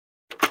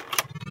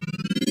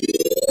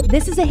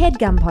This is a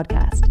HeadGum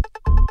podcast.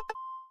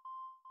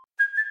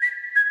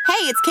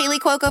 Hey, it's Kaylee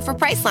Cuoco for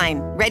Priceline.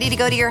 Ready to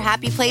go to your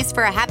happy place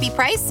for a happy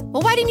price?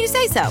 Well, why didn't you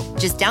say so?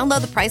 Just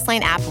download the Priceline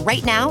app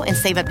right now and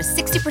save up to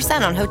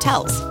 60% on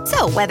hotels.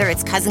 So whether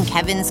it's Cousin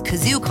Kevin's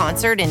Kazoo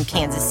Concert in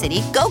Kansas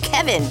City, go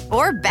Kevin,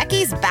 or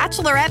Becky's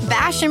Bachelorette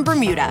Bash in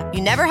Bermuda,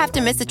 you never have to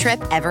miss a trip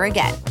ever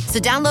again. So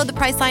download the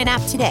Priceline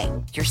app today.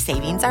 Your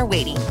savings are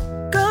waiting.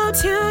 Go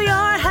to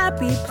your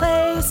happy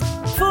place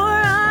for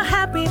a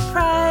happy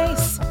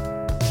price.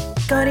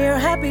 Go to your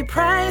happy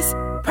price,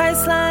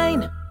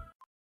 Priceline.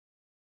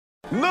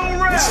 No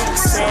rap.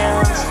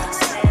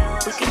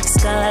 We can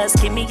discuss,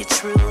 give me your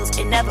truth,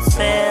 it never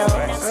fails.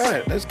 All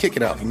right, let's kick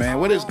it off, man.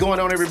 What is going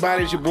on,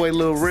 everybody? It's your boy,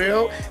 Lil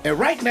Real. And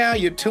right now,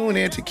 you're tuned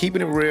in to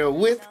Keeping It Real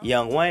with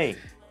Young Wayne.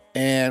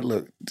 And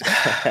look,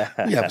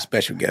 we have a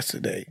special guest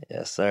today.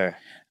 Yes, sir.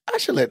 I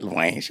should let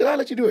Wayne. Should I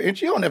let you do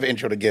it? You don't ever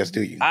intro the guest,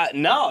 do you?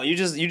 No, you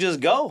just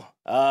go.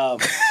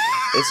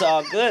 It's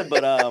all good,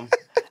 but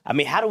I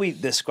mean, how do we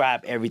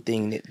describe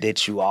everything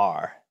that you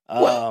are?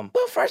 Well,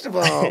 first of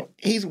all,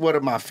 he's one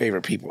of my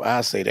favorite people.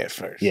 I'll say that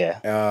first.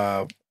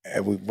 Yeah.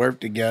 And we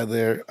worked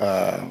together.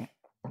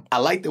 I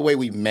like the way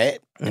we met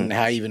and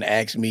how he even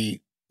asked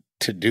me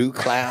to do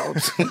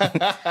Clouds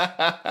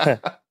and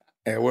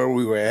where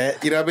we were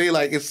at. You know what I mean?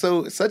 Like, it's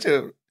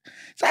actually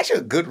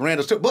a good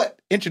random story. But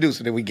introduce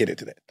it and we get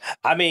into that.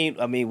 I mean,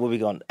 what we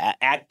going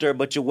actor,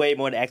 but you're way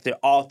more than actor,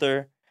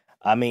 author.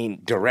 I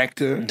mean,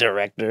 director.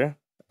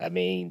 I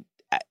mean,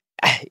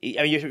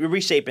 you're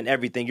reshaping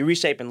everything. You're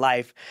reshaping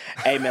life.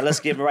 Hey, man, let's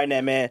give it right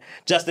now, man.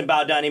 Justin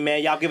Baldoni,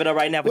 man. Y'all give it up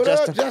right now for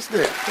Justin. Up,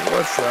 Justin?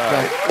 What's up?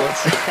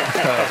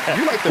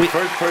 You're like the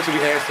first person we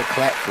asked to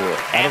clap for.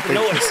 I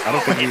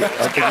don't think we've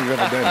ever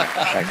done it,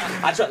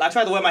 actually. I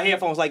tried to wear my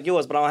headphones like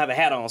yours, but I don't have a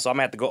hat on, so I'm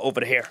going to have to go over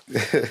the hair.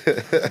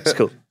 It's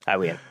cool. All right,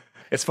 we in.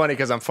 It's funny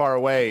because I'm far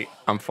away,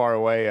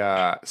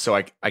 so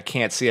I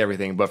can't see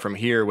everything. But from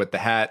here with the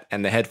hat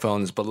and the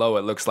headphones below,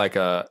 it looks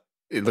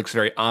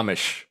very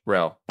Amish,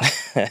 Rel.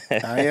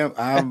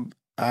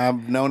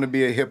 I'm known to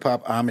be a hip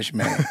hop Amish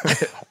man.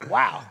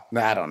 Wow.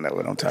 No, I don't know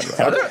what I'm talking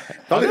about.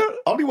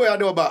 Only way I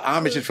know about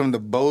Amish is from the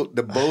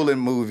bowling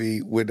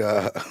movie with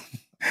what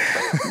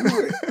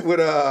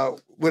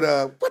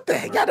the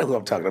heck? Y'all know who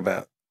I'm talking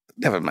about.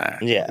 Never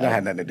mind. Yeah. It don't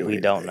have nothing to do with it.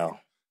 We don't know.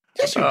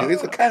 Yes, you do.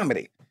 It's a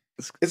comedy.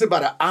 It's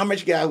about an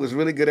Amish guy who was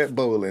really good at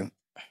bowling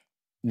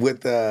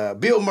with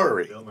Bill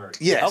Murray.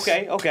 Yes.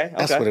 Okay.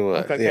 That's what it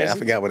was. Okay, yeah, crazy. I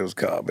forgot what it was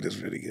called, but it's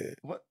really good.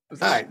 What?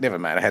 All right, never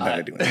mind. I had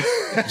nothing to do with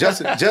it.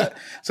 Just, I'm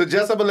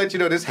going to let you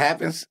know this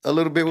happens a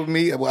little bit with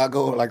me where I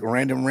go like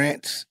random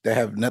rants that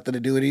have nothing to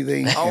do with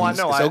anything. Oh, I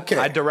know. It's okay.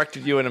 I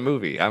directed you in a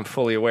movie. I'm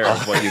fully aware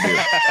of what you do.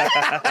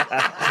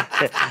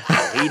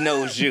 He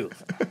knows you.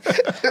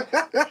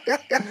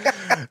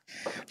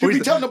 You be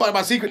telling nobody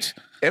my secrets.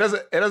 It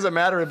doesn't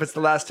matter if it's the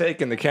last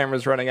take and the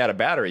camera's running out of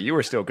battery. You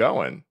were still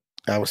going.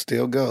 I was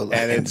still going.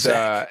 And it's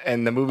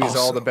and the movie's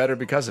all the better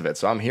because of it.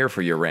 So I'm here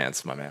for your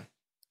rants, my man.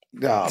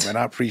 Oh, man,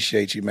 I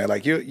appreciate you, man.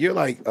 Like you're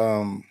like,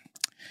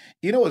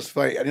 you know what's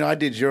funny? You know, I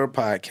did your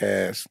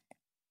podcast,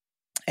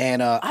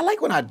 and I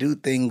like when I do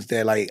things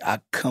that like I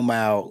come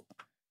out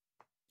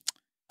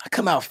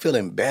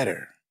feeling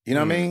better. You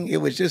know what I mean? It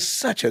was just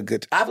such a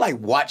good. I've like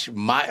watched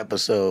my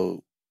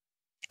episode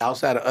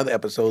outside of other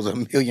episodes a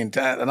million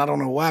times, and I don't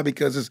know why,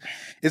 because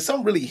it's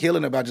something really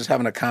healing about just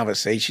having a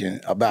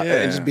conversation about it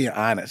and just being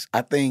honest.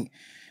 I think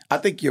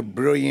you're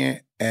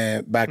brilliant.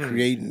 And by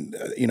creating,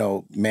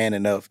 the Man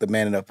Enough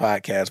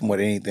podcast more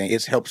than anything,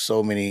 it's helped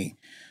so many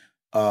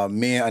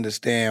men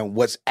understand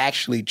what's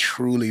actually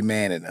truly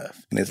man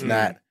enough. And it's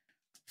not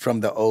from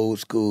the old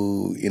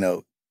school,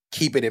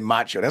 keep it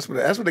macho. That's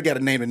what they got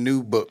to name the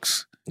new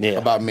books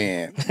about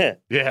men.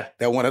 Yeah.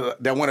 That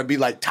want to be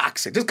like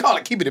toxic. Just call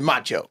it keep it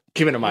macho.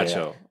 Keep it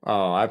macho. Yeah.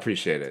 Oh, I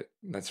appreciate it.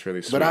 That's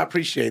really sweet. But I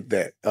appreciate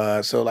that.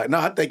 I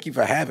thank you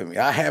for having me.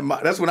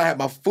 That's when I had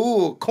my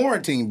full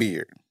quarantine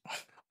beard.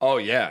 Oh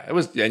yeah, it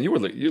was, and you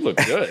look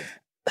good.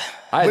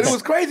 But it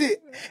was crazy.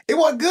 It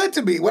wasn't good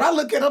to me. When I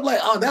look at it, I'm like,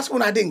 oh, that's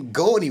when I didn't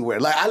go anywhere.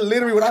 Like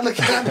when I look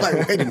at it, I'm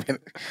like, wait a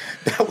minute,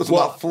 that was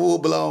my full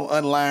blown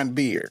unlined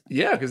beard.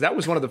 Yeah, because that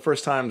was one of the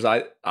first times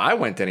I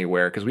went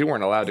anywhere because we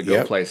weren't allowed to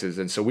go places,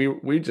 and so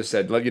we just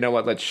said, you know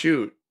what, let's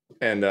shoot,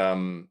 and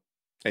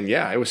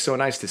yeah, it was so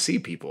nice to see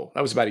people. That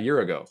was about a year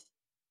ago.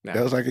 Now.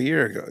 That was like a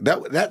year ago.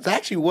 That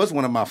actually was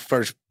one of my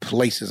first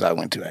places I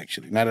went to.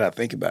 Actually, now that I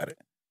think about it.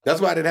 That's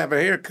why I didn't have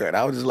a haircut.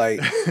 I was just like,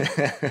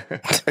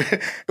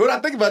 when I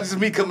think about it, this is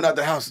me coming out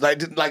the house,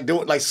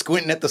 doing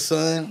squinting at the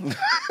sun.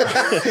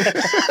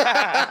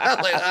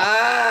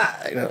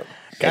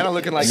 Kind of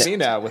looking like me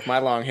now with my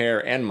long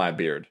hair and my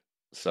beard.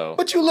 So,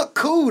 but you look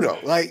cool though.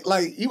 Like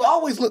you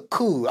always look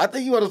cool. I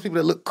think you're one of those people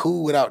that look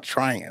cool without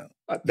trying.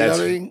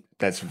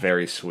 That's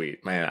very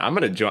sweet, man. I'm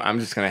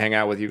just gonna hang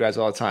out with you guys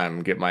all the time,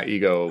 and get my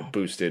ego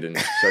boosted, and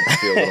start to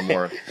feel a little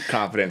more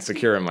confident,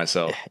 secure in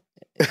myself.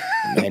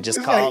 Man,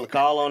 just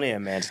call on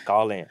in, man. Just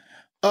call in.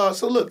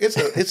 So look,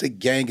 it's a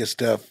gang of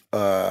stuff,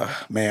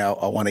 man.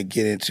 I want to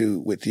get into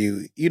with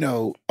you.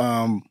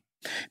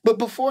 But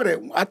before that,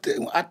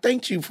 I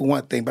thanked you for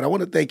one thing, but I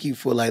want to thank you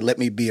for like let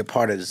me be a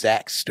part of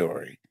Zach's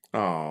story.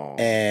 Oh,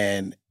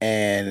 And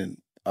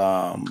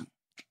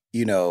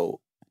you know,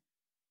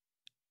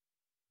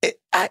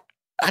 I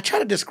try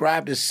to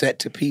describe this set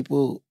to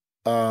people.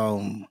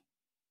 You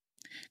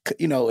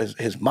know,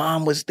 his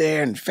mom was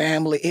there and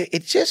family.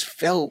 It just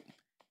felt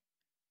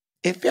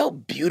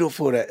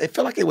beautiful. It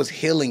felt like it was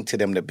healing to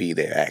them to be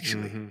there,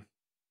 actually. Mm-hmm.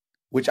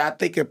 Which I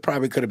think it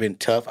probably could have been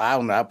tough. I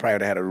don't know. I probably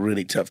would have had a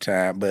really tough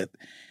time, but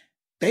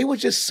they were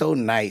just so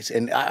nice.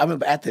 And I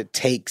remember at the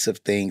takes of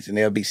things, and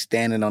they'll be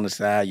standing on the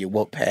side. You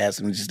walk past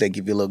them, and just they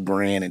give you a little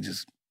grin, and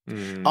just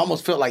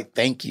almost felt like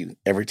thank you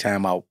every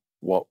time I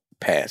walk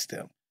past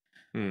them.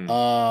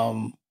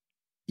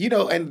 You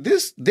know, and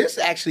this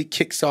actually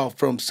kicks off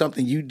from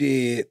something you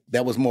did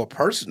that was more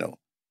personal.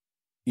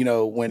 You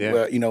know, when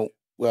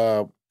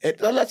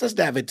let's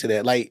dive into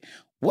that. Like,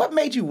 what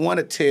made you want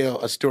to tell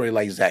a story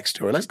like Zach's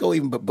story? Let's go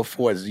even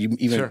before you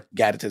even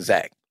got it to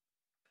Zach.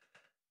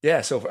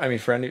 Yeah, so I mean,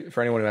 for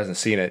anyone who hasn't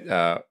seen it,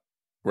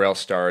 Rail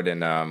starred in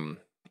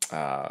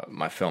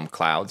my film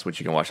Clouds, which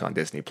you can watch on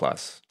Disney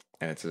Plus,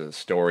 and it's a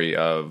story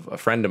of a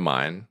friend of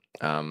mine.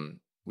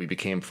 We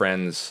became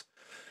friends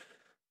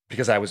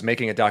because I was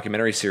making a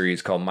documentary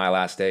series called My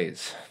Last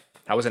Days.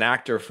 I was an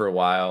actor for a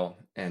while,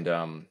 and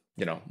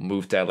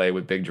moved to LA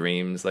with big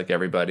dreams, like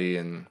everybody,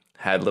 and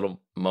had a little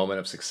moment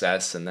of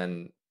success, and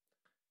then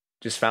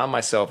just found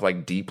myself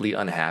like deeply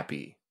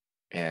unhappy,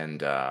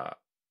 and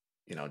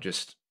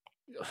just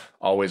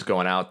always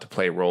going out to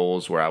play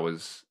roles where I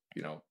was,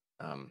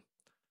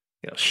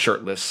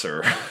 shirtless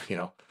or,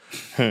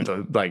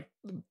 like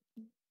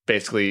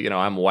basically,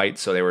 I'm white,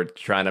 so they were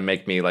trying to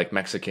make me like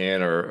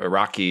Mexican or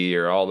Iraqi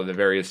or all of the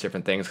various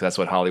different things, because that's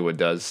what Hollywood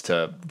does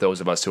to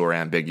those of us who are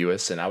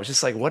ambiguous. And I was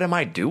just like, what am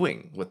I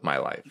doing with my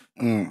life?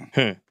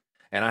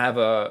 And I have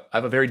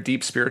a very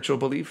deep spiritual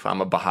belief. I'm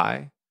a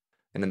Baha'i.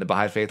 And in the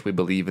Baha'i faith, we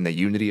believe in the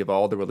unity of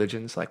all the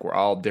religions. Like, we're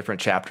all different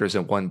chapters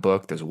in one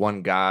book. There's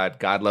one God.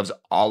 God loves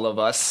all of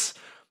us.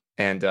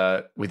 And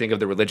we think of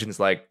the religions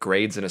like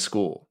grades in a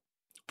school,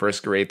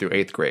 1st grade through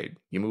 8th grade.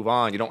 You move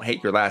on. You don't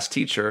hate your last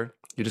teacher.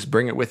 You just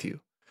bring it with you.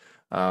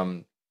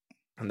 And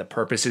the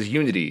purpose is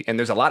unity. And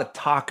there's a lot of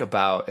talk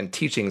about and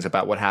teachings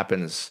about what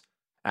happens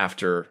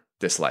after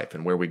this life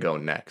and where we go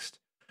next.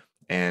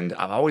 And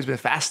I've always been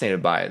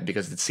fascinated by it,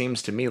 because it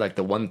seems to me like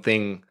the one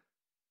thing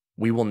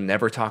we will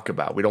never talk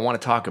about. We don't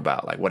want to talk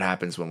about like what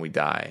happens when we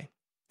die,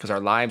 because our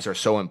lives are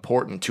so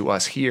important to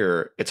us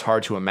here. It's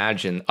hard to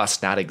imagine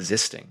us not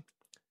existing.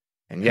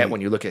 And yet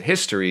when you look at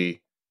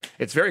history,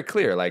 it's very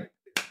clear, like,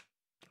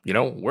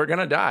 we're going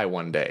to die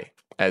one day,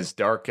 as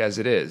dark as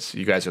it is.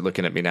 You guys are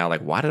looking at me now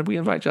like, why did we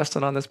invite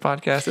Justin on this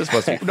podcast? This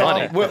must be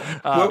funny. Well,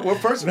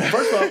 first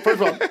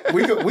of all,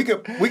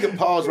 we could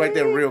pause right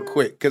there real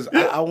quick, because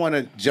I want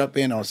to jump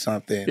in on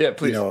something. Yeah,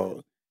 please.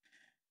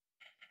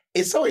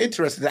 It's so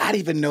interesting that I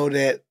didn't even know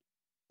that,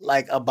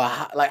 I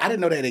didn't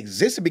know that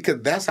existed,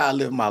 because that's how I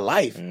live my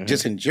life,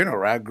 just in general.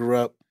 Right? I grew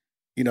up,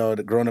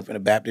 growing up in a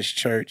Baptist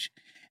church.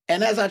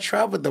 And as I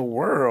traveled the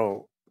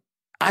world,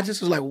 I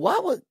just was like, why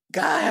would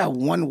God have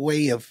one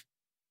way of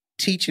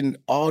teaching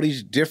all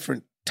these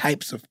different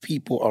types of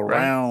people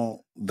around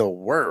the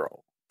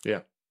world?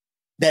 Yeah.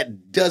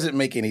 That doesn't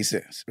make any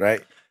sense,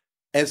 right?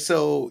 And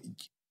so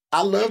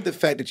I love the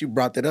fact that you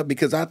brought that up,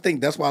 because I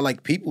think that's why I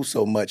like people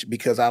so much,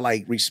 because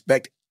I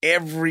respect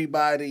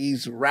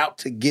everybody's route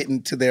to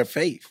getting to their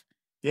faith.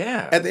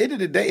 Yeah. At the end of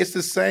the day, it's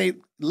the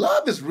same.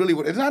 Love is really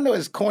what, and I know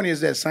as corny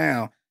as that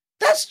sound,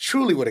 that's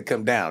truly what it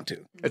comes down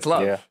to. It's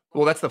love. Yeah.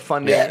 Well, that's the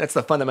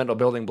fundamental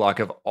building block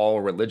of all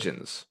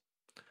religions.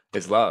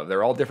 Is love.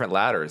 They're all different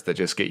ladders that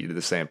just get you to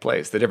the same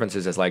place. The difference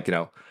is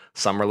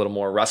some are a little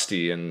more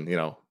rusty, and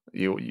you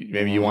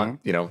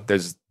want,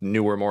 there's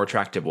newer, more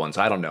attractive ones.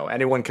 I don't know.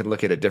 Anyone can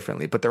look at it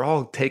differently, but they're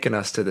all taking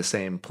us to the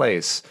same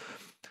place.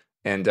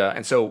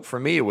 And so for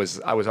me, I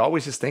was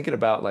always just thinking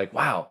about like,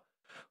 wow,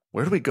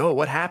 where do we go?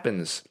 What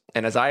happens?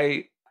 And as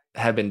I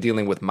have been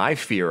dealing with my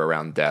fear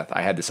around death,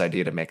 I had this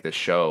idea to make this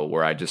show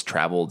where I just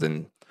traveled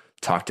and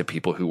talked to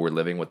people who were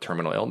living with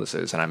terminal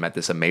illnesses. And I met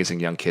this amazing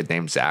young kid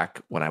named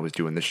Zach when I was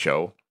doing this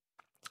show.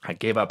 I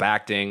gave up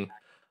acting.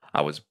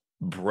 I was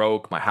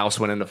broke. My house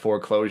went into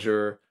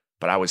foreclosure,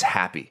 but I was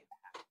happy.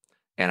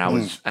 And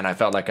I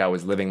felt like I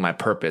was living my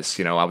purpose.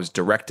 I was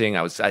directing.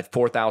 I had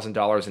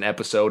 $4,000 an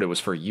episode. It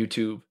was for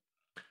YouTube.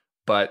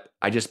 But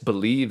I just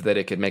believed that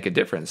it could make a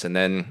difference. And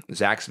then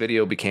Zach's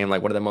video became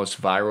like one of the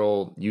most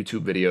viral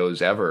YouTube videos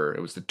ever.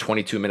 It was the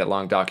 22-minute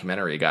long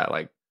documentary. It got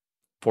like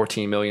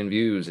 14 million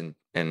views. And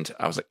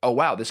I was like, oh,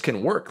 wow, this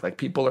can work. Like,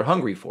 people are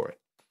hungry for it.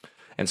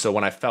 And so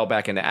when I fell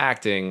back into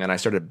acting and I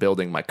started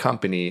building my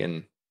company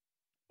and,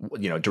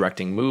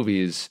 directing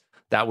movies,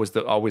 that was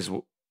always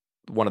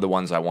one of the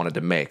ones I wanted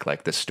to make,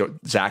 like the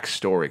Zach's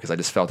story, because I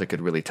just felt it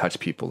could really touch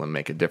people and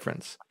make a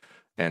difference.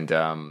 And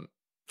so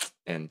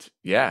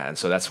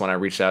that's when I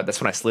reached out.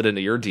 That's when I slid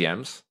into your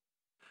DMs,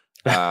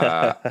 in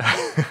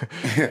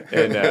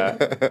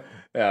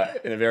a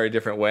very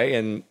different way.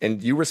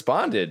 And you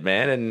responded,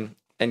 man.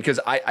 And because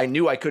I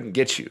knew I couldn't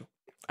get you.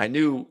 I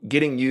knew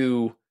getting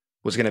you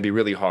was going to be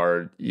really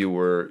hard. You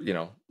were,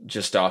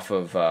 just off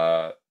of,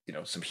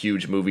 some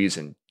huge movies,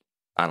 and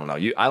I don't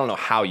know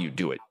how you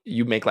do it.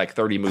 You make like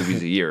 30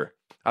 movies a year.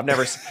 I've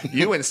never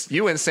you and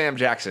Sam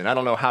Jackson. I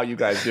don't know how you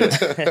guys do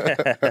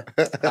it.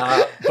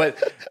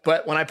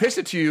 But when I pitched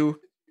it to you,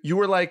 you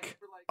were like,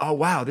 "Oh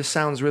wow, this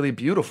sounds really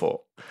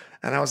beautiful,"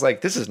 and I was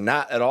like, "This is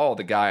not at all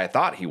the guy I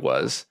thought he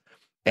was."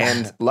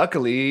 And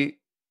luckily,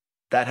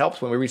 that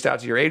helped when we reached out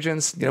to your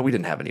agents. We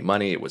didn't have any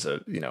money. It was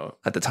at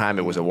the time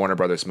it was a Warner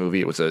Brothers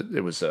movie. It was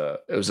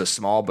a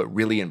small but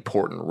really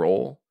important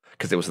role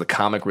because it was the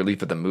comic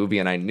relief of the movie,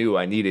 and I knew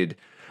I needed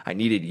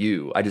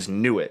you. I just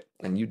knew it,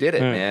 and you did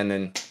it, man.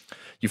 And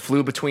you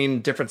flew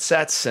between different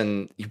sets,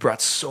 and you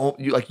brought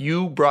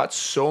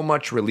so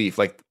much relief.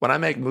 Like when I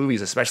make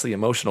movies, especially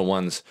emotional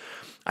ones,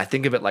 I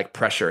think of it like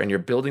pressure, and you're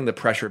building the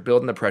pressure,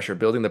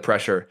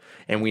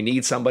 and we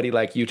need somebody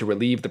like you to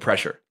relieve the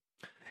pressure.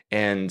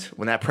 And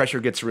when that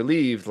pressure gets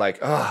relieved,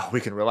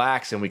 we can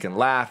relax and we can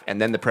laugh,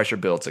 and then the pressure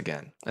builds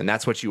again. And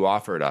that's what you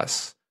offered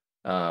us.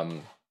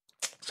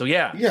 So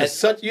yeah, you had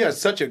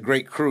such a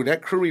great crew.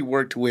 That crew we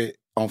worked with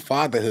on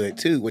Fatherhood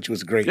too, which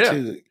was great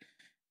too.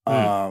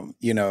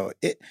 You know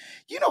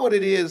what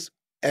it is,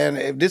 and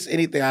if this is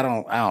anything I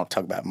don't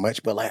talk about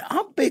much, but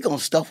I'm big on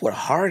stuff with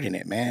heart in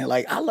it, man.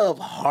 I love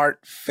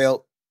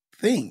heartfelt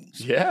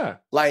things. Yeah.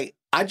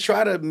 I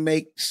try to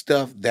make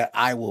stuff that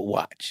I will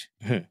watch.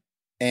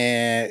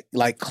 And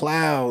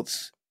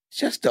Clouds,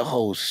 just the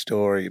whole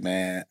story,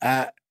 man.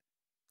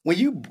 When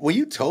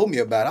you told me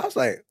about it, I was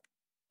like,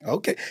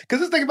 okay.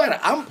 Because let's think about it.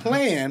 I'm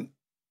playing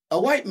a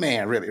white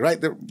man, really, right?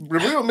 The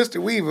real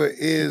Mr. Weaver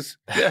is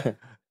a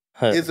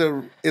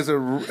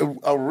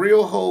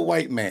real whole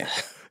white man.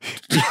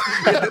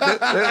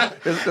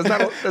 There's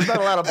not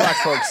a lot of black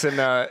folks in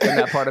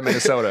that part of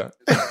Minnesota.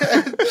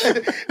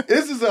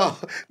 This is a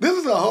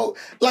whole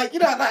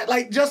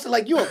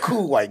Justin, you're a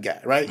cool white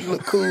guy, right? You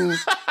look cool.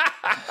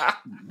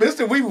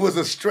 Mr. Weaver was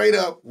a straight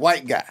up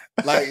white guy.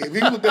 If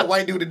you looked at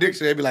white dude in the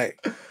dictionary, they'd be like,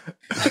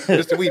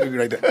 Mr. Weaver be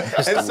right there.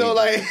 And so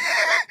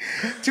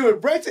to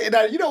embrace it,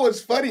 and you know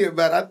what's funny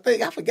about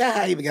it? I forgot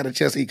how I even got a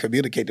chance to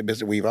communicate to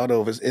Mr. Weaver. I don't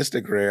know if it's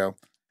Instagram.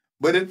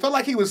 But it felt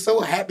like he was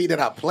so happy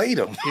that I played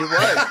him. He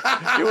was.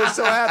 He was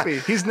so happy.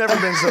 He's never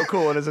been so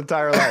cool in his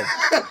entire life.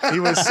 He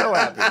was so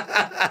happy.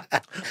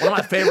 One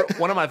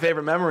of my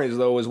favorite memories,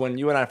 though, was when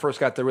you and I first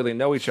got to really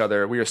know each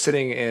other. We were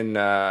sitting in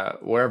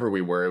wherever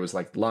we were. It was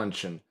like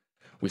lunch, and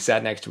we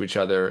sat next to each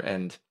other.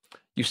 And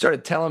you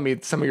started telling me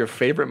some of your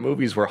favorite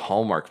movies were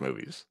Hallmark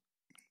movies.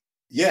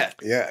 Yeah.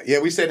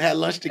 We sat and had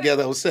lunch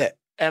together on set.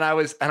 And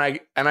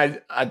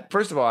I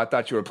first of all, I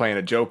thought you were playing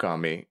a joke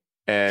on me,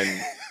 and.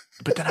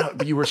 But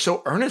then you were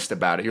so earnest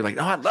about it. You're like,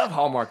 no, I love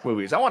Hallmark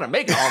movies. I want to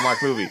make a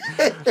Hallmark movie.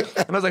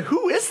 And I was like,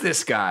 who is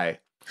this guy?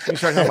 And you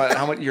started talking about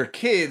how much your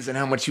kids and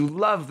how much you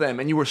love them.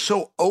 And you were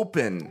so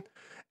open.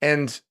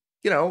 And,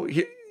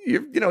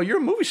 you're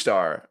a movie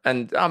star.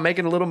 And I'm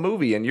making a little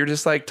movie. And you're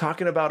just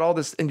talking about all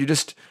this. And you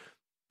just,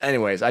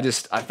 anyways, I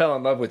fell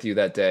in love with you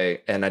that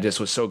day. And I just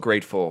was so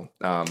grateful.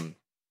 So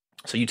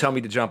you tell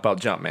me to jump, I'll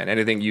jump, man.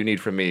 Anything you need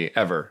from me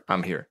ever,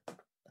 I'm here.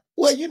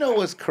 Well, you know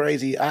what's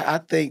crazy? I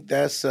think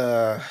that's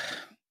I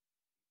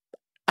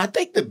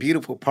think the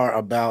beautiful part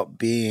about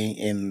being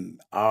in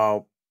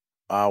our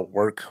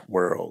work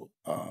world,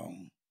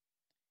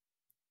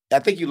 I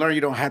think you learn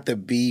you don't have to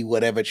be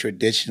whatever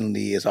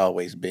traditionally has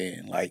always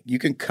been. You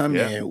can come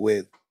in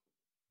with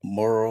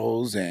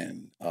morals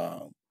and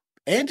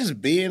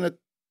just being a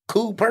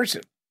cool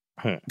person.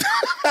 You know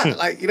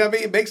what I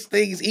mean? It makes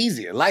things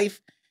easier.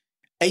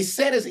 A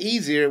set is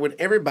easier when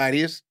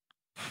everybody is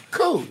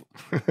cool.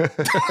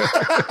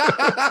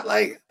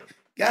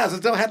 Guys,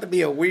 it don't have to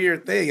be a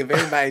weird thing if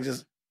everybody's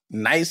just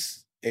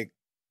nice and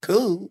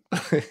cool.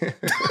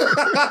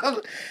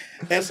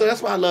 And so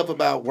that's what I love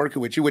about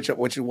working with you, which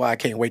is why I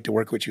can't wait to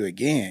work with you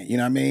again. You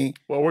know what I mean?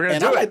 Well, we're gonna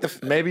do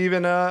it. Maybe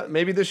even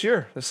maybe this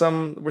year.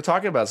 We're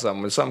talking about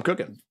something. There's something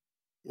cooking.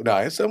 No,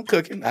 it's something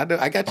cooking. I know.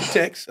 I got your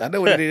text. I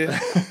know what it is.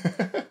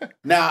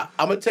 Now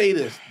I'm gonna tell you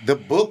this: the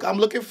book I'm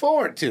looking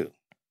forward to.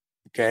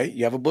 Okay,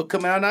 you have a book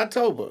coming out in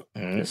October.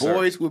 Yes,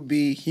 Boys Will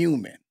Be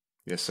Human.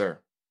 Yes, sir.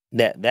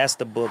 That's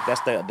the book.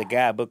 That's the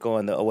guidebook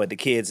on where the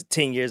kids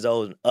 10 years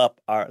old and up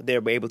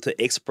they're able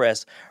to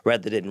express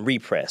rather than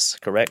repress.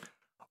 Correct?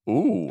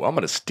 Ooh, I'm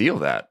gonna steal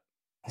that.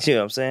 See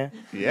what I'm saying?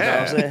 Yeah. You know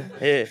what I'm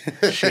saying?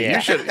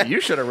 Yeah.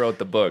 You should have wrote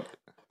the book.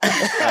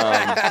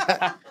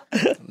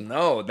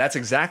 No, that's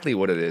exactly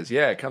what it is.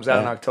 Yeah, it comes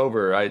out in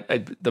October.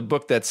 The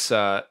book that's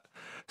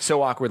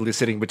so awkwardly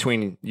sitting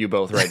between you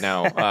both right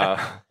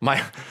now,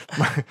 my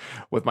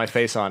with my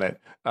face on it,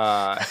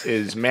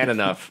 is Man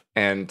Enough,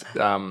 and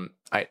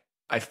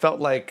I felt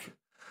like,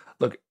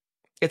 look,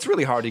 it's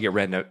really hard to get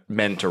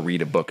men to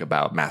read a book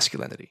about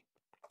masculinity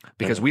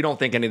because we don't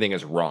think anything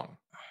is wrong.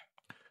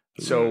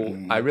 So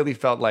I really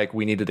felt like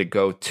we needed to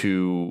go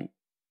to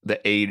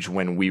the age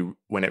when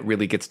it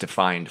really gets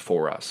defined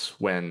for us,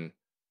 when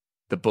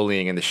the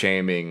bullying and the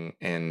shaming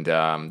and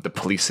the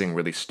policing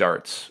really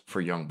starts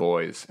for young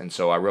boys. And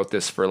so I wrote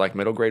this for like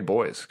middle grade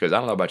boys, because I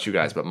don't know about you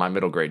guys, but my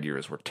middle grade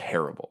years were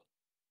terrible.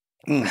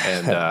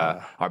 And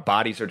our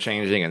bodies are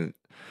changing, and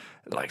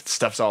like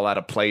stuff's all out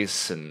of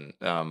place, and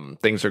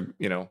things are,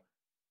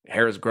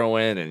 hair is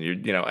growing,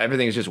 and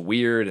everything is just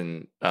weird,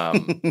 and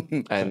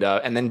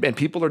and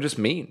people are just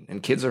mean,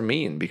 and kids are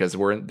mean because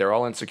they're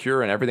all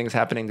insecure, and everything's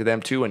happening to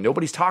them too, and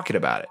nobody's talking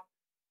about it.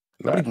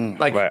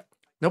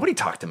 Nobody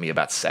talked to me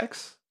about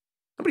sex.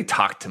 Nobody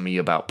talked to me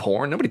about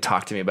porn. Nobody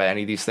talked to me about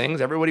any of these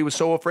things. Everybody was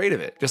so afraid of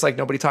it, just like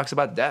nobody talks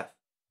about death,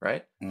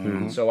 right?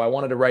 Mm-hmm. So I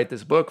wanted to write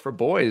this book for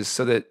boys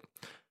so that,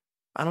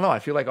 I don't know, I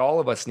feel like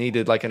all of us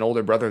needed like an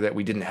older brother that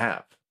we didn't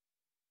have.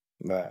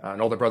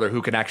 An older brother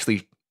who can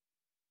actually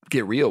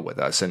get real with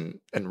us. And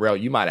Rel,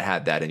 you might have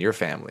had that in your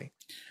family.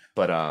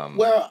 But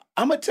well,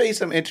 I'm gonna tell you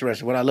something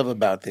interesting. What I love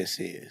about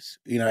this is,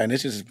 and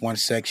this is one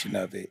section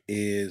of it,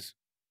 is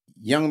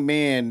young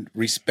men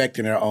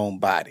respecting their own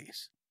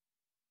bodies.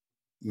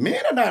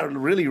 Men are not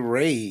really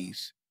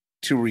raised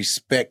to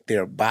respect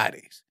their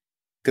bodies.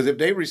 Because if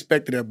they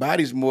respected their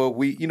bodies more,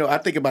 I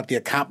think about the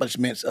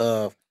accomplishments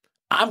of,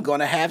 I'm going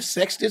to have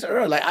sex this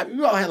early. Like,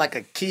 we all had like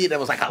a kid that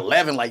was like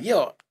 11, like,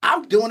 yo,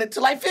 I'm doing it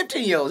to like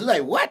 15 years old. He's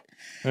like, what?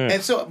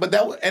 And so,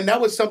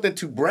 that was something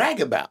to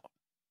brag about.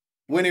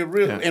 When in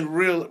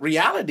real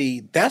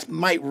reality, that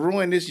might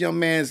ruin this young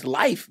man's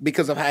life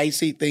because of how he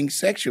sees things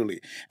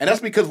sexually. And that's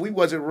because we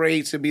wasn't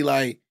raised to be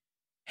like,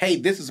 hey,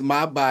 this is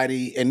my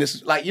body, and this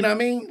is like, you know what I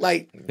mean?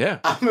 Like,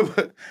 I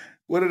remember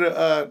one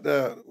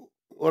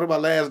of my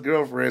last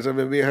girlfriends, I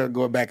remember me and her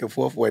going back and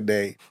forth one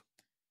day,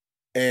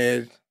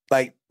 and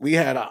like we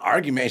had an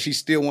argument, and she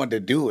still wanted to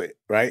do it,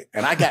 right?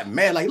 And I got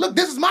mad, like, look,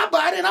 this is my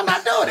body, and I'm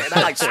not doing it. And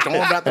I like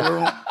stormed out the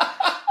room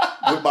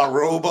with my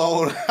robe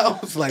on. I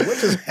was like, what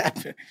just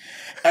happened?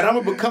 And I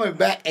remember coming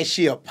back, and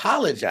she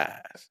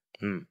apologized.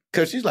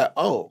 Because she's like,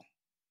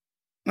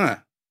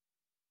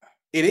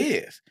 it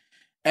is.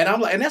 And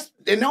I'm like, and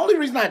the only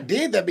reason I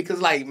did that,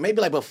 because like,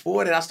 maybe like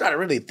before that, I started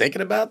really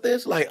thinking about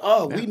this. Like,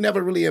 we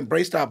never really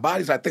embraced our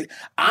bodies. I think,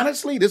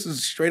 honestly, this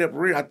is straight up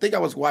real. I think I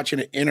was watching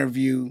an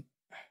interview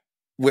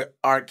with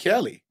R.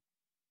 Kelly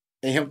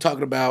and him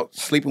talking about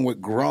sleeping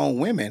with grown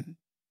women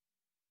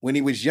when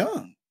he was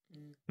young.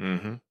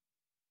 Mm-hmm.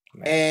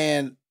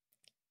 And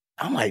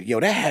I'm like, yo,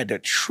 that had to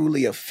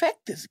truly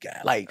affect this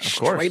guy. Like,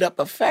 straight up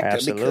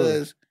affect him,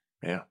 because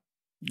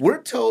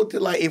we're told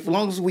that, like, as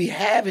long as we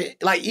have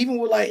it, like, even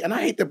with, like, and I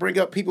hate to bring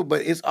up people,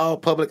 but it's all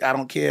public, I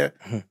don't care.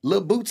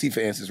 Lil Bootsy, for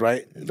instance,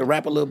 right? The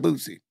rapper Lil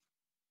Bootsy.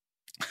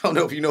 I don't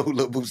know if you know who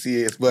Lil Bootsy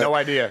is, but no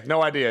idea.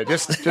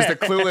 Just a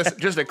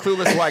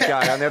clueless white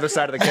guy on the other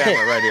side of the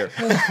camera right here.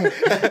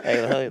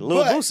 Hey,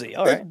 Lil Bootsy,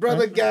 all right. This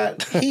brother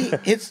got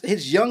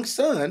his young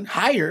son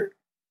hired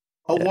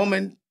a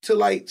woman to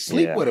like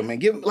sleep with him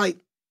and give him like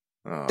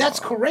that's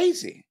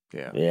crazy.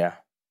 Yeah.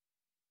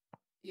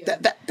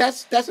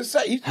 That's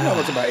insane. You know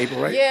what's about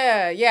April, right?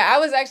 Yeah. I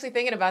was actually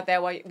thinking about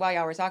that while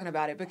y'all were talking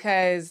about it,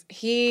 because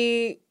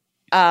he,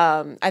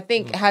 I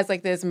think, has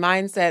like this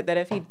mindset that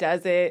if he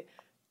does it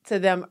to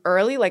them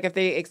early, like if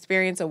they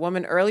experience a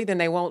woman early, then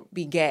they won't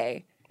be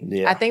gay.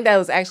 Yeah. I think that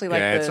was actually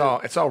like it's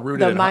all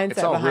rooted in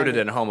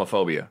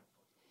homophobia.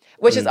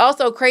 Which is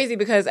also crazy,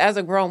 because as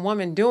a grown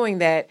woman doing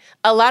that,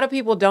 a lot of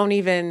people don't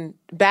even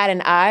bat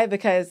an eye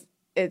because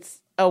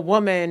it's a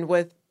woman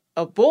with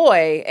a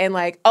boy and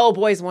like, oh,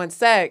 boys want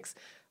sex.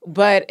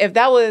 But if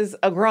that was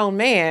a grown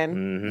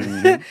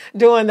man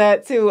doing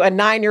that to a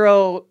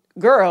 9-year-old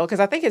girl, because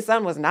I think his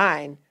son was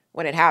 9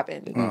 when it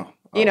happened. It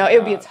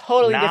would be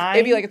totally different.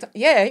 It'd be like,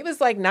 he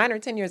was like 9 or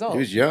 10 years old. He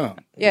was young.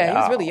 Yeah, he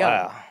was really young.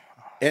 Wow.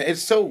 And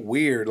it's so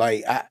weird.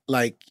 Now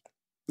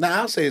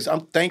I'll say this,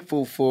 I'm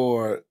thankful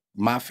for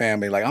my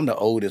family. Like, I'm the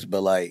oldest,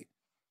 but like,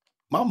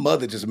 my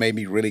mother just made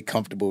me really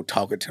comfortable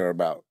talking to her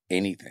about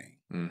anything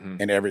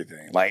and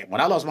everything. Like,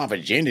 when I lost my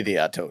virginity,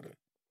 I told her,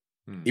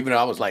 even though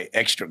I was like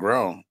extra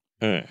grown.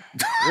 Really?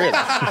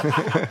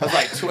 I was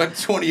like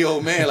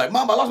 20-year-old man. Like,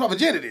 Mom, I lost my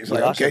virginity. It's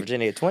like, lost your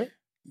virginity at 20?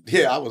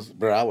 Yeah, I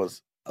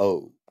was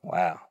old.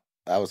 Wow.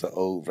 I was an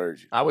old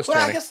virgin. I was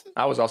 20.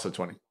 I was also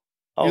 20.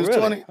 Oh, you was really?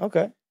 20?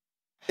 Okay.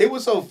 It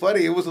was so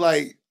funny. It was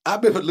like,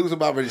 I've been losing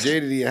my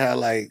virginity and how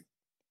like,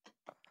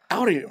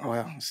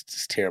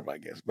 it's terrible, I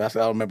guess. But I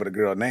don't remember the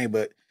girl's name,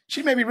 but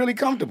she made me really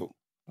comfortable.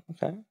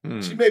 Okay.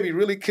 She made me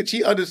really,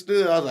 she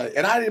understood. I was like,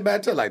 and I didn't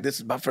matter to her, like, this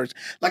is my first,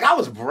 like, I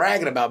was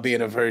bragging about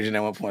being a virgin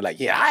at one point. Like,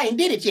 yeah, I ain't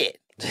did it yet.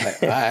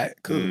 Like, all right,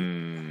 cool.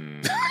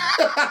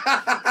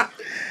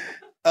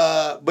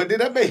 But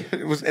then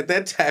it was at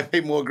that time,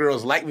 made more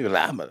girls like me.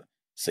 Like,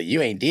 so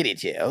you ain't did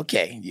it yet.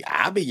 Okay.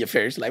 I'll be your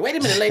first. Like, wait a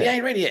minute, lady, I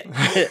ain't ready yet.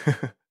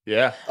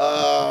 Yeah.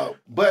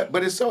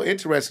 But it's so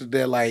interesting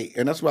that, like,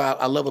 and that's what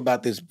I love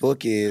about this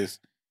book is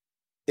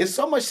it's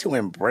so much to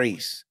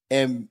embrace.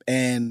 And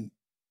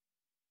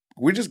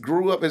we just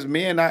grew up as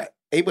men not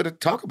able to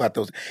talk about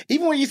those.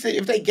 Even when you say,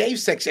 if they gave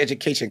sex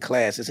education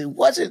classes, it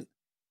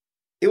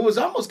was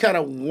almost kind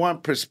of one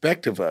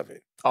perspective of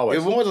it. Always.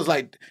 Everyone was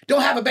like,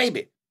 don't have a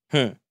baby.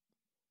 Yeah.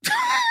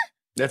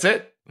 That's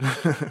it.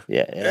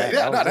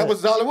 That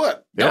was all it was.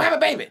 Don't have a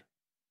baby.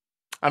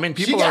 I mean,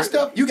 she got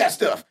stuff, you got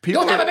stuff.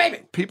 Don't have a baby.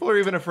 People are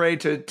even afraid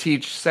to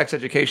teach sex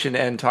education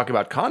and talk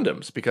about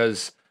condoms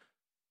because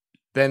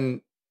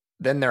then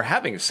they're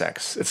having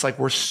sex. It's like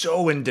we're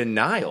so in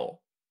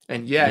denial,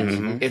 and yet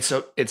it's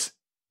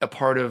a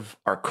part of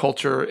our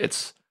culture.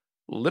 It's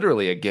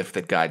literally a gift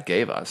that God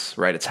gave us,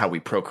 right? It's how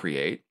we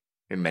procreate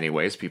in many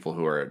ways. People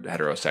who are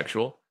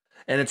heterosexual,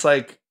 and it's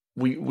like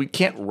we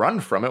can't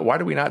run from it. Why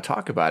do we not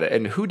talk about it?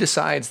 And who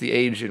decides the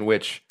age in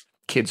which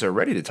kids are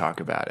ready to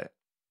talk about it?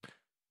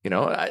 You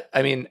know,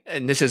 I mean,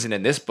 and this isn't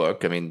in this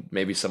book. I mean,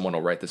 maybe someone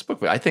will write this book,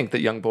 but I think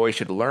that young boys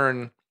should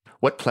learn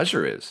what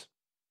pleasure is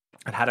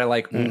and how to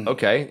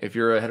okay, if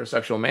you're a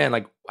heterosexual man,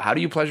 like, how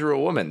do you pleasure a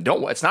woman?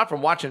 It's not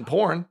from watching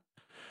porn.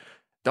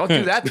 Don't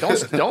do that.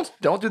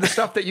 Don't do the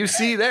stuff that you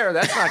see there.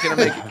 That's not going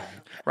to make it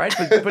right.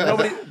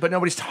 But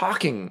nobody's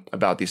talking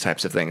about these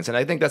types of things. And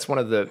I think that's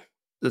been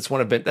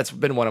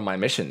one of my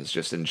missions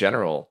just in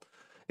general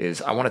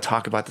is I want to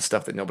talk about the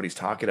stuff that nobody's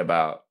talking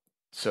about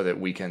so that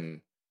we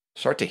can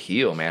start to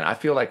heal, man. I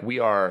feel like we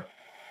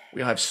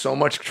have so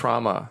much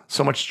trauma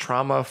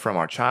from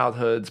our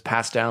childhoods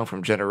passed down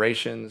from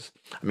generations.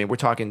 I mean,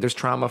 there's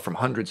trauma from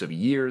hundreds of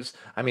years.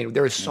 I mean,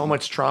 there is so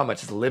much trauma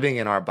just living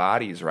in our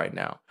bodies right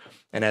now.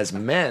 And as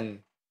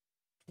men,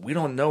 we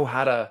don't know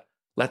how to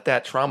let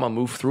that trauma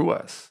move through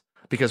us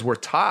because we're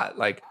taught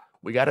like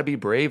we got to be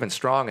brave and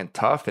strong and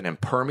tough and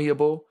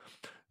impermeable.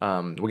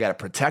 We got to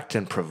protect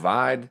and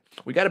provide.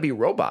 We got to be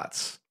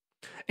robots.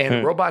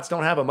 And robots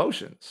don't have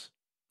emotions.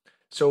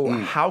 So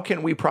how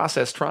can we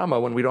process trauma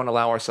when we don't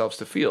allow ourselves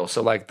to feel?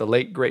 So like the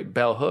late, great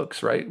Bell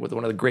Hooks, right, with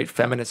one of the great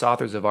feminist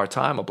authors of our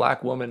time, a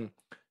Black woman,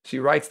 she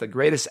writes, the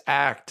greatest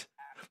act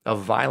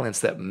of violence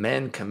that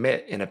men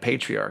commit in a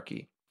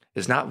patriarchy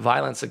is not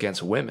violence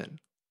against women.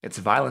 It's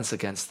violence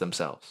against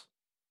themselves.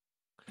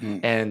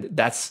 And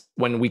that's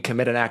when we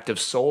commit an act of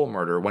soul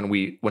murder, when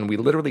we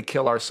literally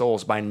kill our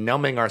souls by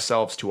numbing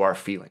ourselves to our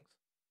feelings.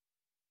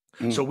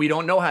 So we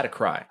don't know how to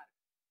cry.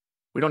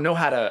 We don't know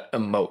how to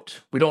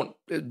emote. We don't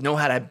know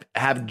how to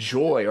have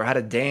joy or how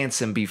to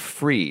dance and be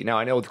free. Now,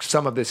 I know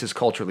some of this is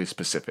culturally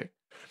specific,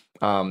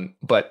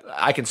 but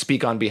I can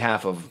speak on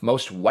behalf of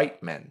most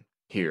white men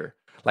here.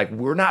 Like,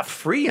 we're not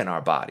free in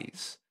our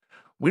bodies.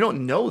 We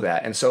don't know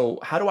that. And so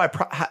how do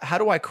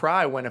I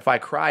cry when if I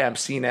cry, I'm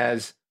seen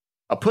as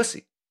a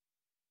pussy,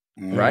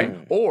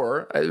 right?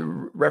 Or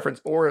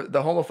or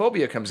the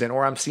homophobia comes in,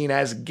 or I'm seen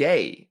as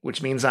gay,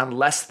 which means I'm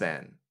less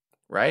than,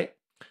 right?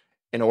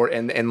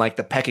 And like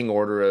the pecking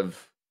order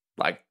of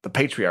like the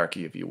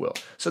patriarchy, if you will.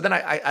 So then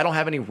I don't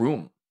have any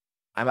room.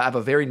 I have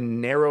a very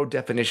narrow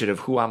definition of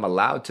who I'm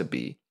allowed to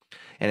be.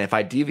 And if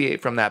I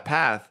deviate from that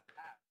path,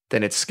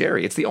 then it's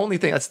scary. It's the only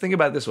thing. Let's think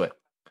about it this way.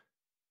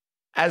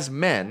 As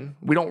men,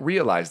 we don't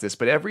realize this,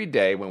 but every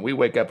day when we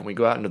wake up and we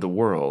go out into the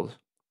world,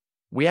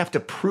 we have to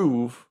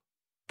prove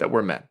that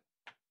we're men.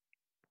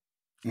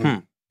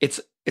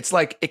 It's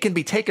like it can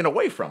be taken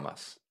away from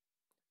us.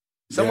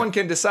 Someone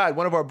can decide,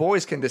 one of our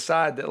boys can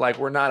decide that like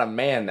we're not a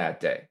man that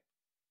day.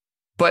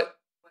 But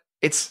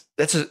if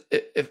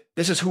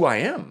this is who I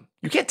am.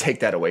 You can't take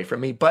that away from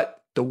me,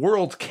 but the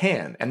world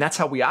can. And that's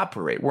how we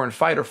operate. We're in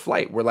fight or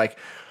flight. We're like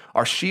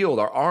our shield,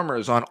 our armor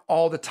is on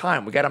all the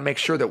time. We got to make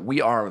sure that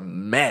we are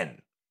men.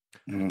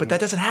 But that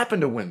doesn't happen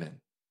to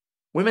women.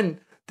 Women,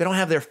 they don't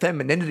have their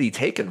femininity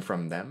taken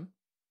from them.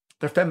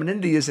 Their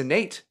femininity is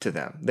innate to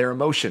them. Their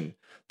emotion,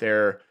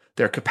 their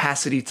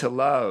capacity to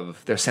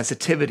love, their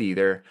sensitivity,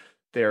 their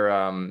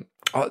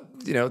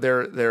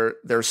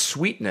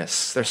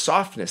sweetness, their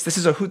softness. This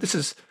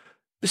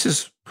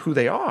is who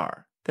they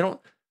are. They don't.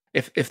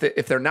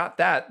 If they're not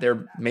that,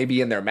 they're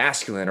maybe in their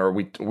masculine, or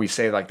we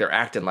say like they're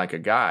acting like a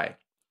guy.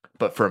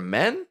 But for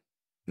men,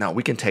 no,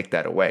 we can take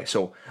that away.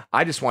 So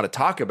I just want to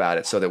talk about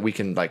it so that we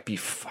can like be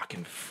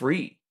fucking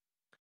free.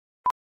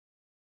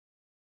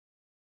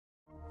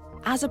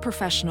 As a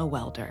professional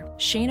welder,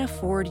 Shayna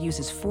Ford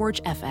uses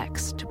Forge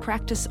FX to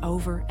practice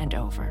over and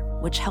over,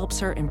 which helps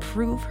her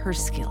improve her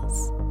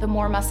skills. The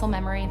more muscle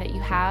memory that you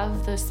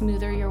have, the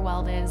smoother your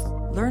weld is.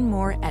 Learn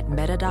more at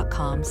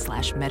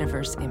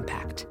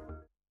meta.com/metaverseimpact.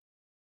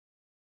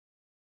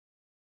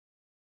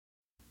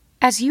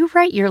 As you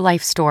write your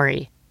life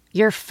story,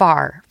 you're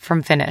far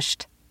from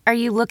finished. Are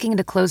you looking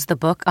to close the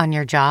book on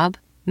your job?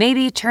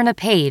 Maybe turn a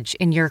page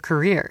in your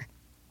career?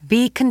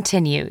 Be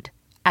continued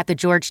at the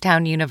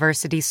Georgetown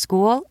University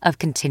School of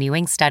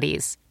Continuing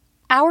Studies.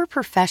 Our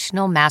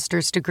professional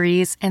master's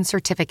degrees and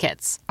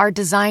certificates are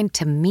designed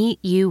to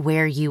meet you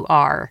where you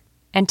are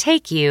and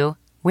take you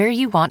where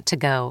you want to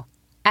go.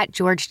 At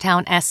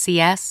Georgetown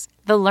SCS,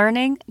 the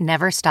learning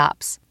never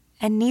stops,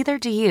 and neither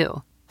do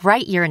you.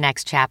 Write your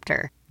next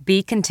chapter.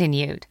 Be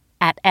continued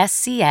at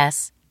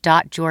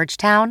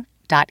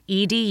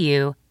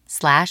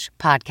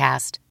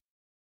scs.georgetown.edu/podcast.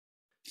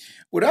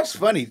 Well, that's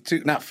funny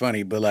too. Not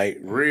funny, but like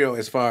real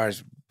as far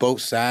as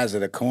both sides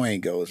of the coin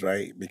goes,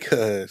 right?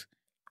 Because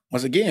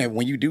once again,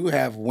 when you do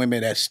have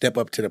women that step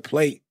up to the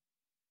plate,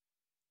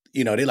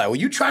 you know, they're like, well,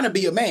 you're trying to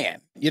be a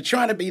man. You're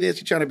trying to be this,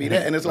 you're trying to be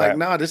that. And it's like,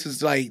 no, this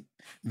is like,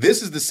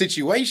 this is the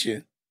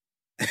situation.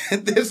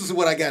 This is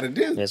what I got to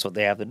do. That's what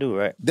they have to do,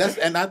 right?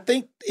 And I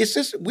think it's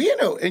just,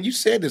 and you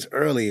said this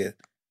earlier,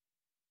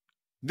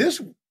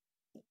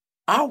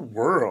 our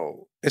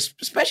world,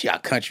 especially our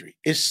country,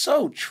 is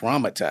so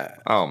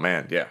traumatized. Oh,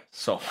 man, yeah,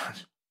 so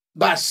much.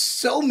 By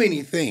so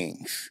many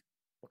things.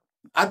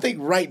 I think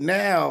right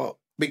now,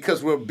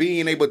 because we're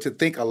being able to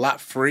think a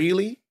lot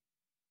freely,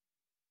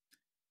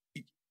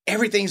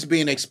 everything's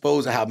being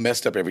exposed to how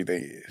messed up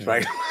everything is,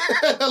 right?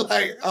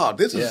 Like, oh,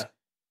 this is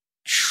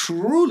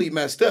truly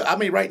messed up. I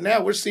mean, right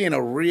now we're seeing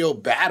a real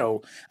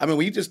battle. I mean,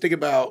 when you just think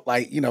about,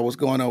 like, what's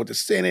going on with the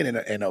Senate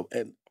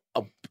and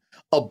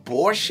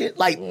abortion,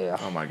 like,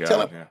 oh my God,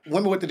 telling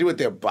women what to do with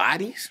their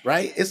bodies,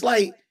 right? It's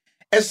like,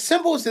 as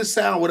simple as this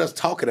sounds with us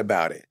talking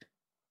about it,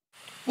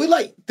 we're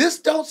like, this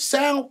don't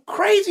sound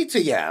crazy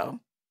to y'all.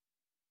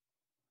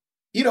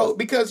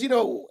 Because,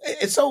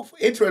 it's so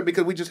interesting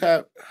because we just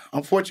have,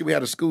 unfortunately, we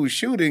had a school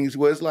shootings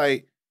where it's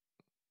like,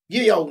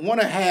 y'all want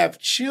to have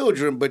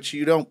children, but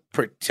you don't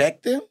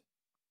protect them?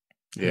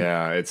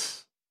 Yeah,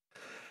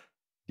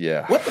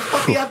 What the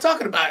fuck are y'all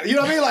talking about? You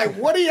know what I mean? Like,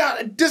 what are y'all,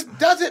 this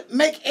doesn't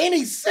make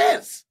any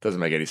sense.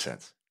 Doesn't make any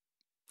sense.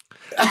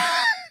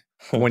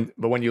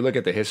 But when you look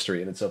at the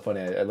history, and it's so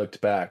funny, I looked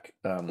back,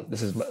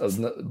 this is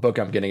a book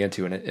I'm getting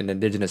into, an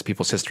Indigenous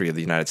People's History of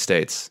the United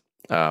States.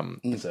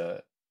 And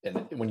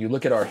when you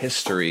look at our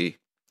history,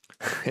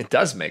 it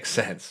does make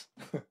sense.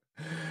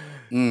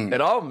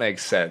 It all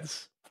makes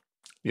sense.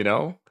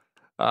 The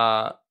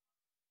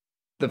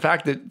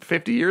fact that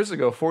 50 years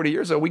ago, 40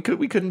 years ago, we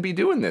couldn't be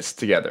doing this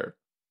together.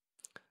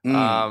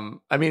 I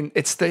mean,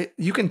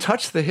 you can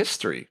touch the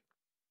history.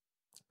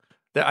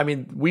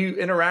 We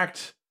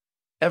interact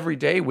every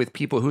day with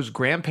people whose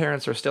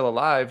grandparents are still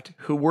alive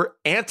who were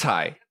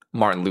anti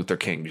Martin Luther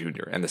King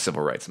Jr. and the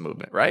Civil Rights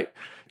Movement, right?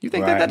 You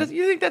think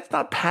you think that's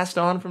not passed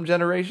on from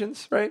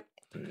generations, right?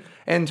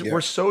 And we're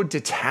so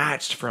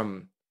detached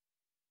from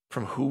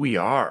who we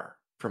are,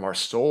 from our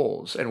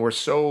souls, and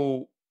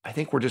I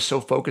think we're just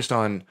so focused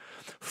on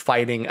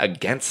fighting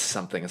against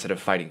something instead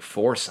of fighting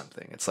for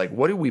something. It's like,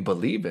 what do we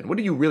believe in? What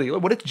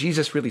did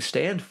Jesus really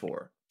stand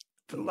for?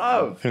 For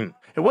love.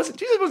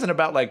 Jesus wasn't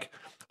about like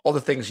all the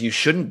things you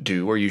shouldn't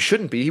do or you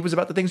shouldn't be. He was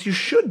about the things you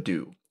should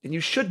do and you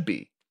should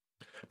be.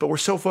 But we're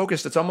so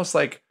focused, it's almost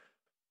like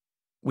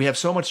we have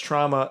so much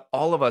trauma.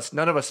 All of us,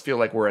 none of us feel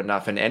like we're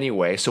enough in any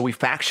way. So we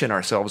faction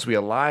ourselves. We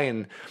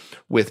align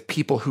with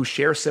people who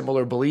share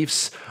similar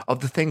beliefs of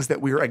the things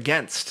that we're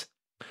against.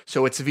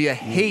 So it's via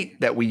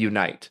hate that we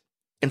unite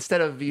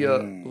instead of via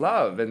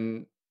love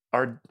and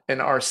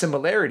our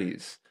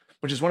similarities,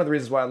 which is one of the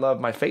reasons why I love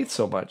my faith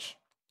so much.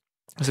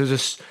 So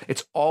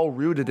it's all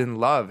rooted in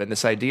love and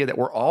this idea that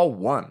we're all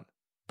one.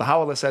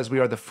 Baha'u'llah says we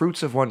are the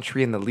fruits of one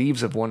tree and the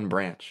leaves of one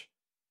branch.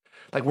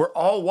 Like, we're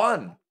all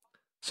one.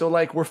 So,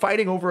 like, we're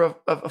fighting over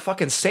a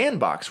fucking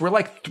sandbox. We're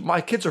like, my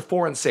kids are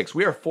 4 and 6.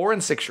 We are 4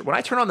 and 6. When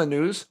I turn on the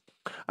news,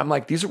 I'm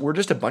like, we're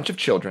just a bunch of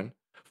children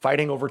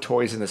fighting over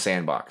toys in the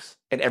sandbox,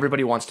 and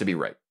everybody wants to be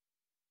right.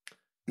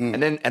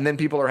 And then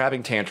people are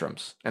having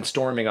tantrums and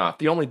storming off.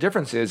 The only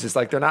difference is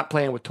like they're not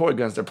playing with toy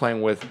guns; they're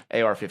playing with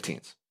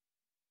AR-15s.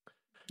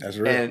 That's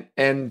right.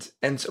 And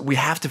so we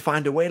have to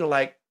find a way to,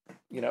 like,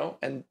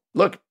 and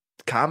look,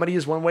 comedy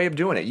is one way of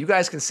doing it. You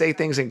guys can say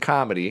things in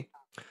comedy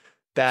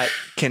that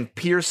can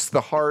pierce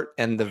the heart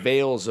and the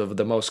veils of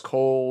the most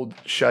cold,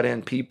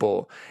 shut-in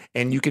people,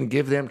 and you can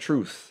give them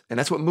truth. And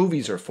that's what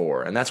movies are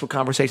for, and that's what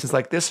conversations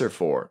like this are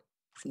for.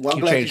 Well,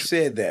 I'm glad you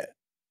said that.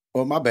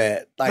 Well, my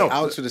bad. Like,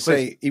 I was going to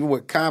say, even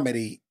with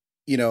comedy,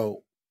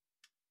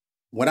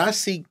 when I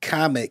see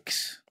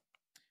comics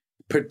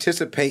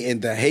participate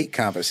in the hate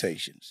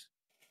conversations,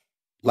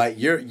 like,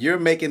 you're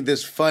making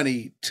this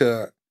funny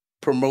to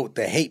promote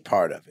the hate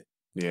part of it.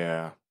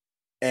 Yeah.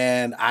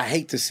 And I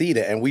hate to see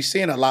that. And we're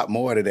seeing a lot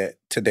more of that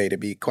today, to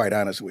be quite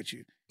honest with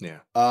you. Yeah.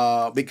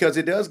 Because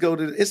it does go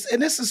to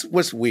and this is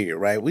what's weird,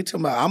 right? We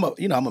talking about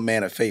I'm a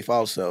man of faith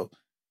also.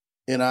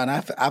 And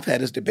I've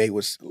had this debate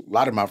with a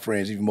lot of my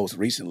friends, even most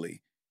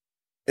recently.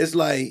 It's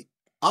like,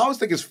 I always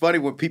think it's funny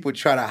when people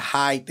try to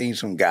hide things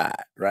from God,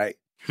 right?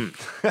 I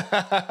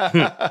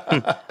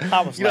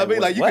was you know what I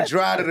mean? Like, you can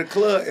drive to the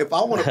club. If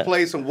I want to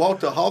play some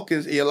Walter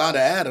Hawkins, Yolanda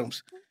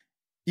Adams,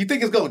 you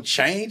think it's going to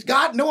change?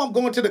 God know I'm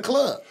going to the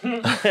club.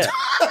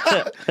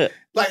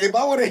 Like, if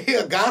I want to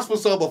hear a gospel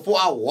song before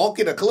I walk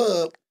in a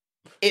club,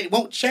 it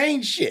won't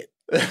change shit.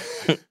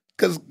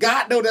 Because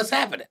God know that's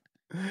happening.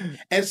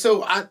 And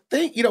so I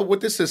think,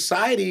 with this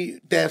society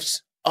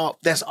that's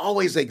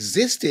always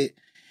existed,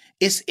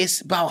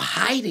 it's about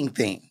hiding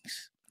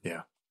things.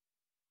 Yeah.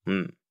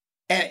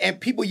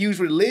 And people use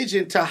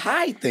religion to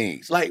hide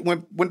things. Like,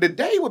 when the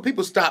day when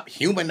people stop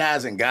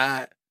humanizing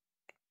God,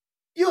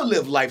 you'll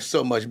live life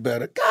so much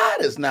better.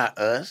 God is not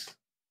us.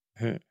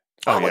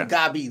 Why would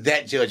God be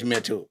that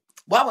judgmental?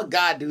 Why would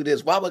God do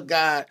this? Why would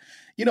God,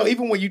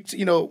 even when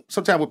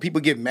sometimes when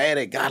people get mad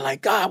at God,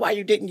 like, God,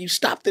 why didn't you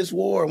stop this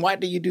war? And why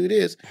did you do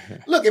this?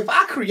 Look, if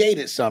I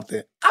created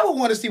something, I would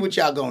want to see what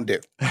y'all gonna do.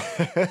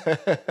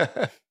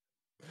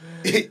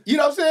 You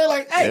know what I'm saying?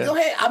 Like, hey, go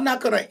ahead. I'm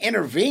not gonna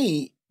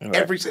intervene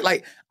Right.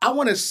 Like, I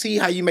want to see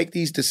how you make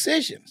these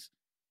decisions.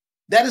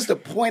 That is the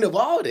point of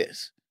all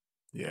this.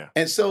 Yeah.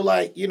 And so,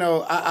 like,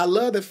 I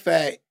love the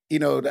fact,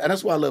 and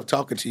that's why I love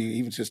talking to you,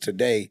 even just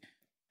today.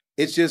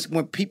 It's just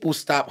when people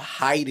stop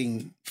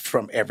hiding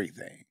from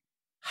everything,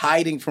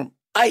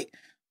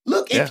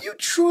 if you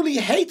truly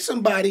hate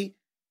somebody,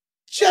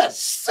 just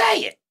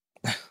say it.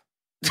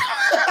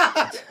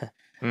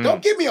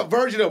 Don't give me a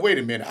version of, wait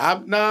a minute,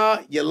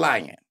 you're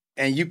lying.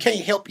 And you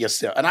can't help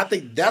yourself. And I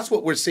think that's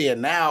what we're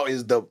seeing now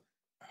is the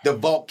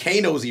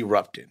volcanoes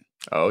erupting.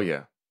 Oh,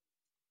 yeah.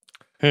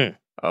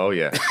 Oh,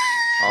 yeah.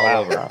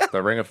 All over.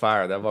 The Ring of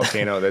Fire, that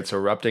volcano that's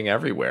erupting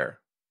everywhere.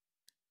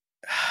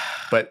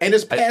 And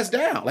it's passed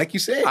down, like you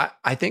said.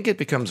 I think it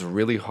becomes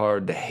really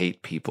hard to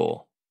hate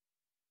people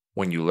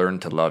when you learn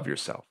to love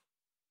yourself.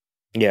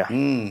 Yeah,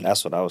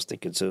 that's what I was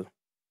thinking too.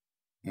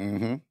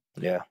 Mm-hmm.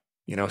 Yeah.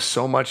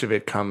 So much of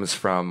it comes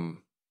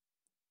from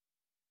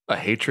a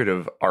hatred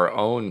of our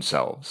own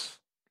selves.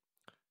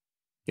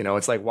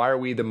 It's like, why are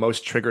we the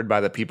most triggered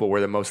by the people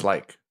we're the most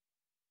like?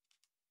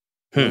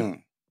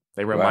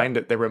 They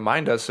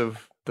remind us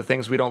of the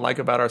things we don't like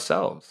about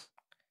ourselves.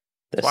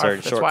 There's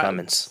certain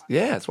shortcomings.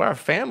 It's why our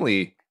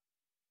family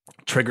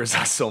triggers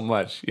us so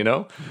much,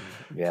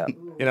 Yeah.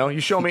 You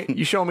show me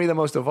the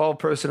most evolved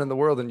person in the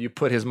world and you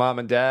put his mom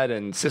and dad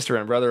and sister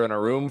and brother in a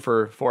room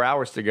for 4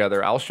 hours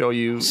together. I'll show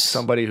you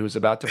somebody who's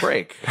about to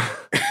break.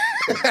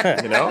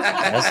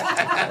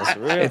 That's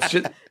real. It's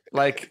just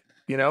like,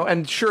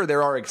 and sure,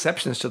 there are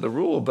exceptions to the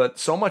rule, but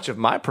so much of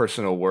my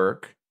personal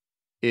work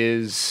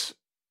is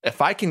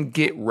if I can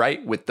get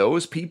right with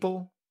those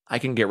people, I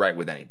can get right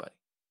with anybody.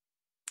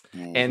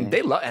 Mm-hmm. And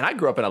and I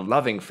grew up in a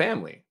loving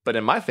family, but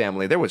in my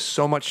family, there was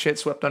so much shit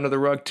swept under the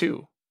rug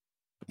too.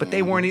 But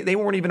they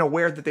weren't even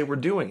aware that they were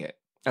doing it.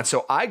 And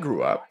so I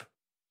grew up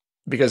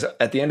because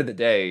at the end of the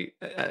day,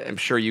 I'm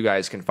sure you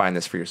guys can find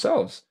this for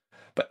yourselves,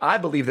 but I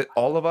believe that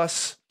all of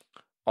us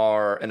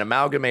are an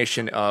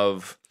amalgamation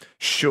of,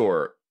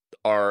 sure,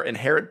 our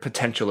inherent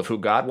potential of who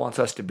God wants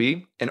us to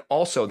be, and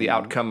also the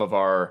outcome of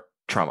our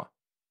trauma.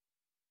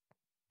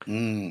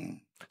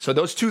 So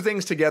those two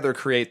things together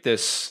create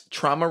this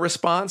trauma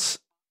response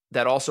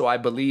that also, I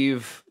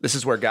believe, this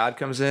is where God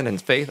comes in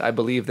and faith. I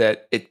believe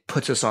that it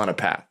puts us on a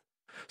path.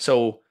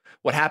 So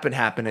what happened.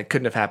 It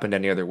couldn't have happened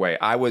any other way.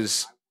 I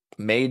was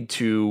made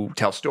to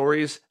tell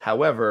stories.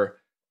 However,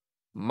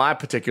 my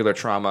particular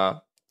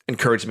trauma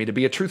encouraged me to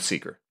be a truth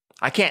seeker.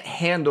 I can't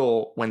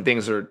handle when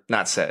things are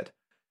not said.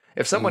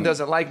 If someone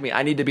doesn't like me,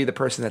 I need to be the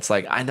person that's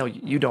like, I know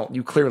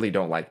you clearly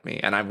don't like me.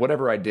 And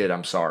whatever I did,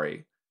 I'm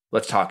sorry.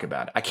 Let's talk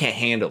about it. I can't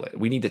handle it.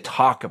 We need to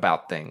talk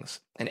about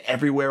things. And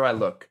everywhere I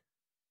look,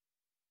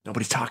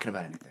 nobody's talking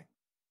about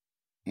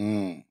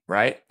anything.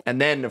 Right? And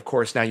then, of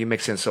course, now you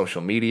mix in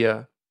social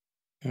media.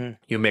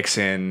 You mix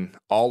in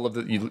all of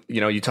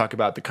you talk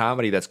about the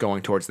comedy that's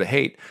going towards the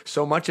hate.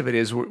 So much of it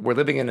is we're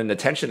living in an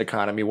attention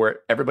economy where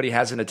everybody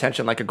has an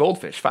attention like a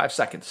goldfish. 5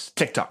 seconds.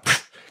 TikTok.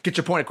 Get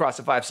your point across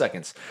in 5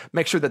 seconds.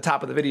 Make sure the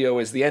top of the video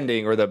is the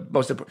ending or the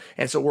most important.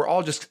 And so we're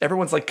all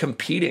everyone's like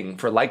competing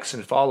for likes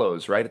and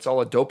follows, right? It's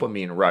all a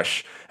dopamine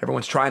rush.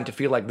 Everyone's trying to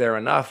feel like they're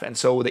enough. And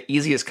so the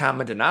easiest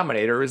common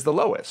denominator is the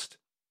lowest,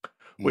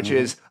 which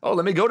is,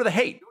 let me go to the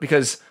hate.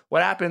 Because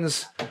what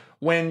happens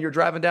when you're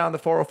driving down the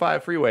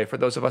 405 freeway, for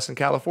those of us in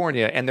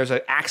California, and there's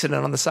an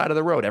accident on the side of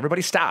the road?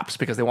 Everybody stops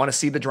because they want to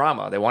see the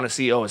drama. They want to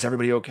see, is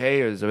everybody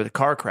okay? Or is there a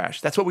car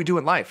crash? That's what we do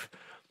in life.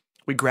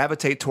 We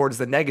gravitate towards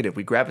the negative.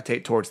 We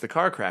gravitate towards the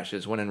car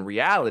crashes, when in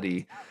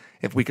reality,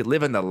 if we could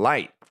live in the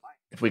light,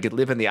 if we could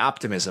live in the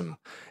optimism,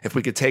 if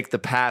we could take the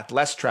path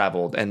less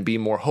traveled and be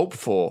more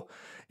hopeful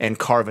and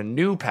carve a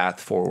new path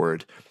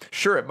forward,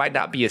 sure, it might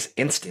not be as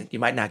instant. You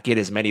might not get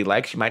as many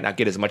likes. You might not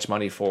get as much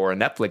money for a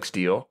Netflix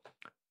deal,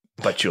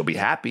 but you'll be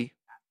happy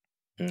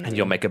and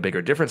you'll make a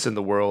bigger difference in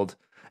the world,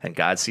 and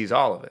God sees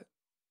all of it.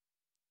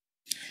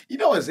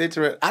 It's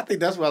interesting. I think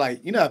that's why,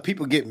 how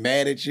people get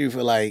mad at you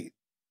for like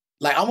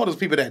I'm one of those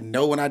people that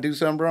know when I do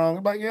something wrong.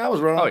 I'm like, yeah, I was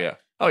wrong.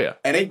 Oh yeah.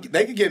 And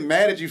they could get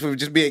mad at you for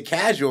just being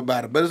casual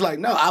about it. But it's like,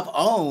 no, I've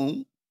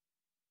owned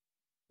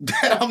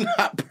that I'm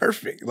not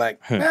perfect. Like,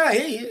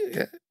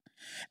 yeah.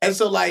 And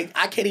so, like,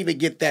 I can't even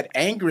get that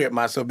angry at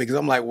myself because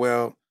I'm like,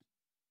 well,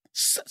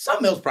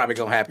 something else probably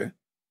gonna happen.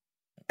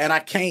 And I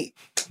can't,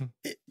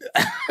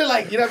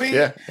 like, you know what I mean?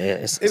 Yeah.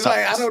 It's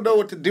like, I don't know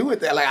what to do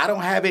with that. Like, I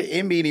don't have it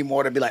in me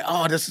anymore to be like,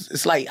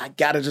 it's like, I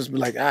gotta just be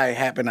like, all right, it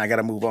happened. I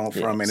gotta move on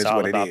from it. It's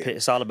what it is.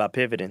 It's all about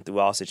pivoting through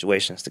all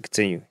situations to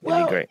continue.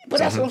 It'd be great. But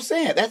that's what I'm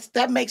saying.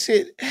 That makes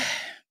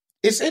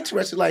it's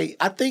interesting. Like,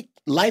 I think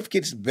life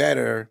gets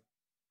better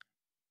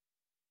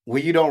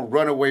when you don't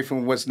run away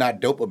from what's not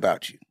dope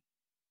about you.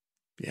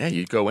 Yeah,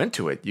 you go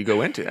into it.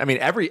 I mean,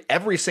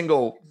 every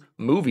single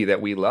movie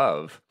that we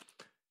love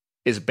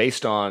is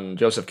based on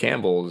Joseph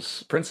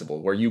Campbell's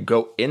principle, where you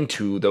go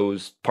into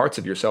those parts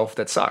of yourself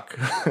that suck.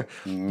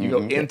 You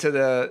go into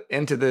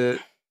the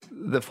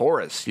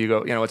forest. You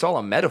go, it's all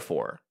a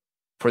metaphor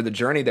for the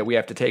journey that we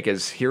have to take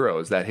as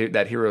heroes.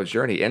 That hero's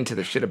journey into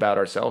the shit about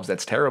ourselves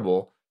that's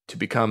terrible to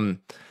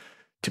become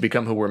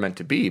who we're meant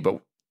to be.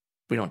 But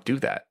we don't do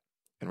that.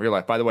 in real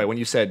life. By the way, when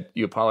you said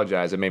you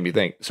apologize, it made me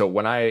think. So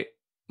when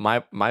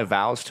my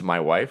vows to my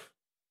wife,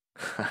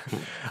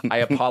 I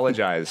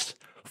apologized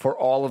for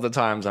all of the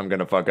times I'm going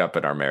to fuck up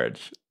in our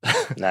marriage.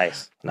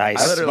 Nice. I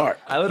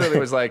literally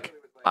was like,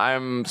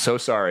 I'm so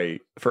sorry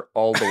for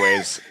all the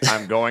ways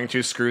I'm going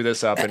to screw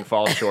this up and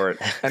fall short.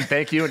 And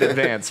thank you in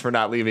advance for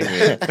not leaving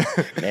me.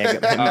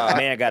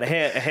 Man got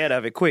ahead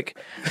of it quick.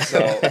 So,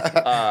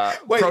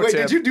 wait,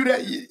 did you do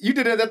that? You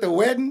did it at the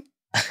wedding?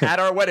 At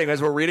our wedding,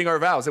 as we're reading our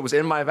vows. It was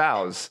in my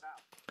vows.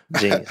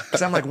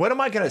 Because I'm like, what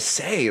am I going to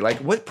say? Like,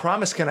 what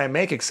promise can I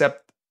make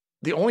except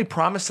the only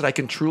promise that I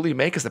can truly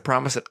make is the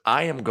promise that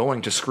I am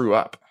going to screw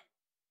up.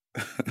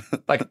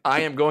 Like,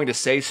 I am going to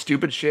say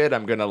stupid shit.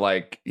 I'm going to,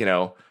 like, you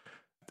know,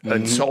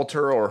 insult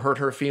her or hurt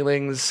her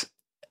feelings.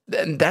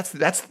 And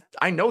that's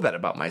I know that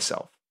about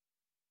myself.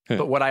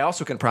 But what I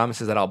also can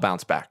promise is that I'll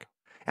bounce back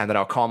and that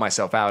I'll call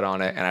myself out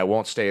on it and I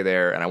won't stay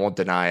there and I won't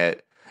deny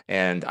it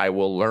and I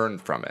will learn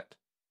from it.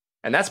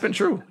 And that's been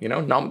true. You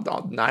know,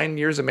 9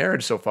 years of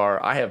marriage so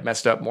far, I have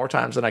messed up more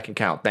times than I can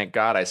count. Thank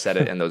God I said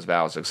it in those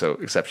vows. So,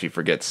 except she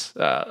forgets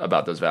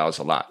about those vows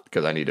a lot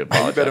because I need to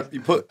apologize.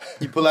 You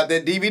pull out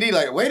that DVD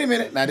like, wait a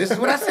minute, now this is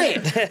what I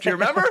said. Do you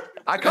remember?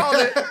 I called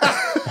it.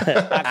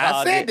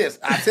 I said this.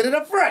 I said it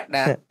up front.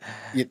 Now,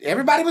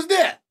 everybody was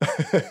there.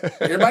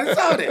 Everybody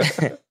saw this.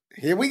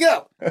 Here we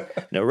go.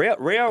 Now,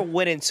 Rare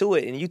went into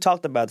it, and you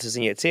talked about this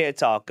in your TED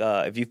Talk.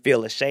 If you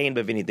feel ashamed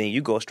of anything,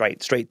 you go straight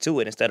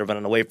to it instead of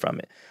running away from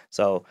it.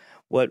 So,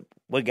 what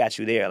got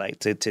you there, like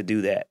to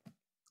do that?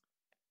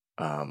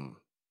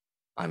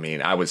 I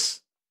mean, I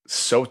was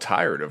so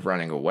tired of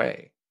running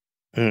away.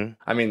 Mm-hmm.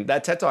 I mean,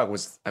 that TED Talk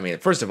was. I mean,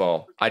 first of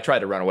all, I tried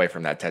to run away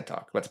from that TED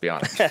Talk. Let's be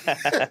honest.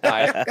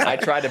 I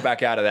tried to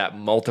back out of that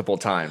multiple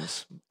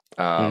times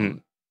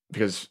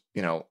because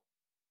you know.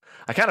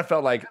 I kind of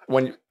felt like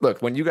when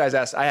you guys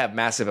asked, I have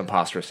massive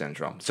imposter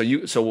syndrome.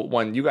 So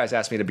when you guys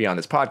asked me to be on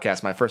this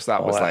podcast, my first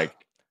thought was like,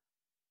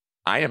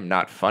 I am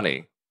not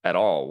funny at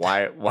all.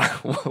 Why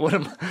what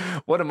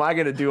am I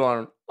going to do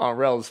on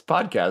Rel's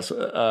podcast?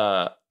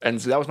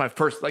 And so that was my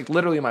first, like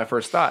literally my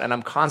first thought. And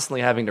I'm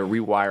constantly having to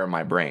rewire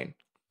my brain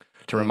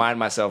to remind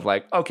myself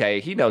like, okay,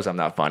 he knows I'm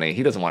not funny.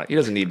 He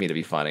doesn't need me to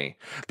be funny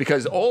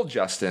because old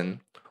Justin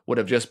would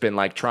have just been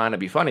like trying to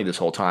be funny this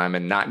whole time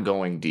and not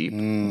going deep.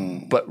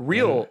 But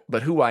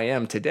who I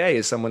am today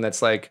is someone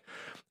that's like,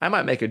 I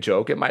might make a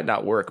joke, it might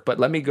not work, but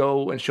let me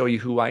go and show you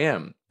who I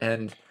am.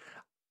 And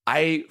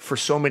I, for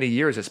so many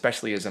years,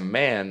 especially as a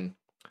man,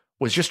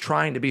 was just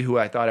trying to be who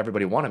I thought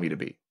everybody wanted me to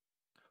be,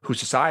 who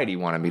society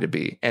wanted me to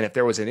be. And if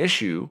there was an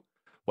issue,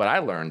 what I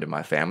learned in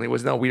my family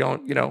was, no, we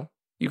don't, you know,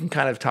 you can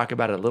kind of talk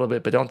about it a little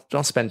bit, but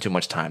don't spend too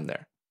much time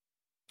there.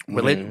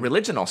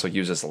 Religion also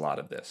uses a lot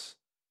of this.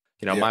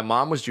 You know, my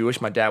mom was Jewish,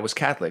 my dad was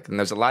Catholic, and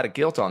there's a lot of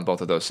guilt on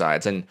both of those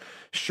sides. And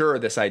sure,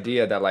 this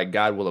idea that like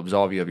God will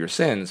absolve you of your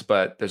sins,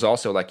 but there's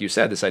also, like you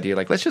said, this idea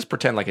like, let's just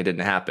pretend like it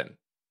didn't happen.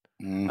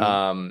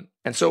 And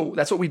so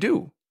that's what we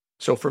do.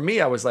 So for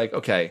me, I was like,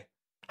 okay,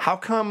 how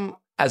come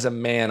as a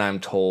man I'm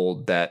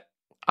told that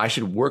I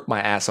should work my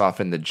ass off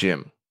in the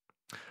gym?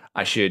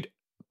 I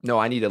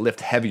need to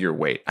lift heavier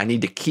weight. I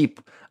need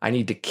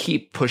to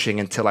keep pushing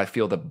until I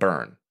feel the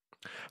burn.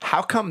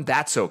 How come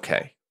that's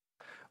okay?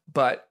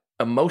 But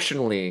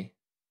emotionally,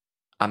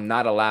 I'm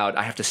not allowed.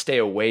 I have to stay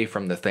away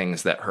from the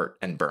things that hurt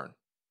and burn.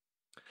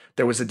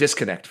 There was a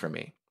disconnect for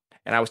me.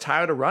 And I was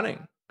tired of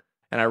running.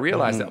 And I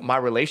realized that my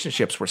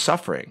relationships were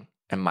suffering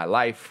and my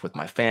life with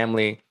my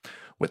family,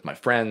 with my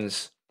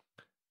friends,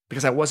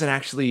 because I wasn't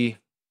actually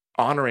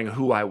honoring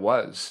who I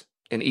was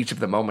in each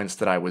of the moments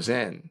that I was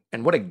in.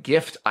 And what a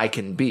gift I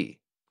can be.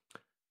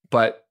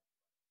 But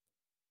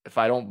if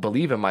I don't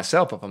believe in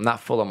myself, if I'm not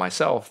full of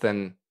myself,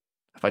 then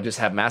if I just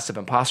have massive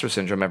imposter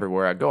syndrome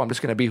everywhere I go, I'm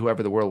just going to be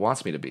whoever the world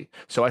wants me to be.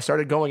 So I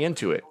started going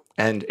into it,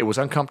 and it was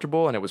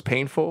uncomfortable and it was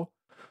painful,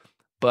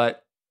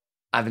 but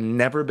I've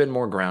never been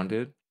more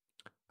grounded.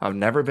 I've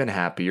never been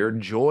happier.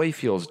 Joy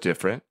feels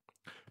different.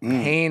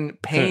 Pain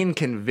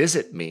can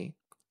visit me,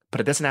 but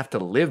it doesn't have to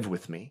live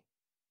with me.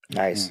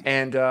 Nice.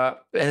 And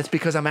it's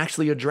because I'm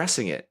actually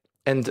addressing it.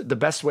 And the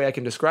best way I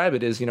can describe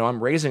it is, you know,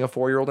 I'm raising a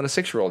 4-year-old and a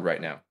 6-year-old right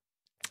now.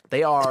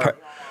 They are...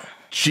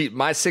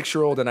 my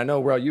 6-year-old, and I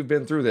know, Rel, you've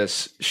been through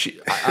this.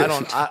 I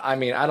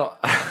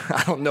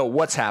don't know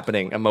what's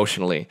happening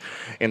emotionally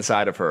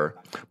inside of her,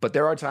 but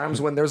there are times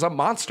when there's a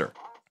monster.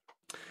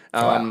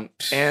 And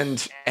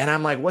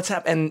I'm like, what's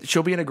happening? And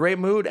she'll be in a great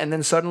mood, and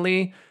then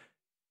suddenly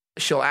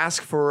she'll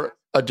ask for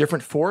a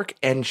different fork,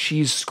 and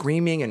she's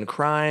screaming and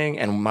crying,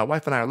 and my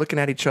wife and I are looking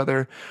at each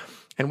other.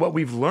 And what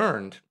we've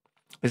learned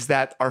is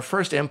that our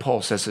first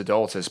impulse as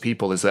adults, as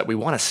people, is that we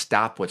want to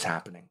stop what's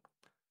happening.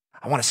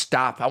 I want to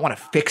stop. I want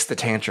to fix the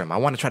tantrum. I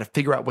want to try to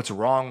figure out what's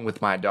wrong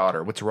with my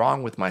daughter, what's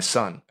wrong with my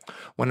son.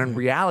 When in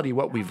reality,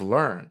 what we've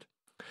learned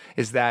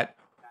is that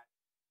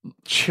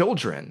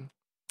children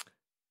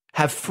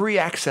have free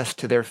access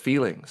to their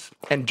feelings.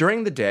 And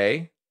during the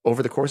day,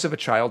 over the course of a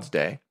child's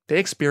day, they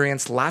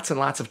experience lots and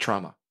lots of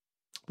trauma,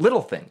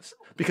 little things,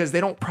 because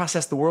they don't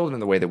process the world in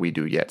the way that we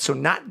do yet. So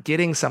not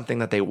getting something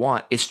that they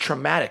want is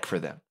traumatic for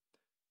them.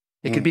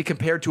 It can be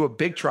compared to a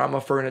big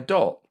trauma for an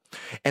adult.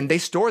 And they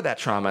store that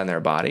trauma in their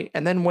body.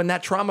 And then when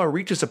that trauma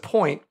reaches a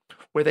point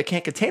where they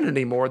can't contain it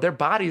anymore, their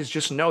bodies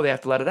just know they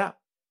have to let it out.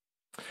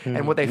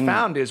 And what they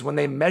found is when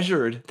they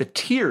measured the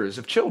tears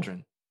of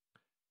children,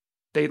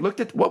 they looked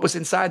at what was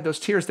inside those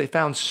tears, they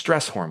found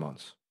stress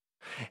hormones.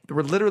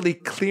 We're literally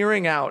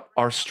clearing out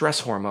our stress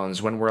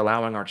hormones when we're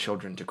allowing our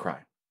children to cry.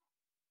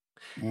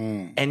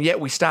 And yet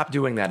we stop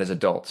doing that as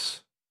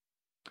adults.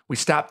 We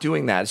stopped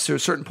doing that. So at a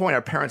certain point,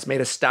 our parents made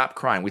us stop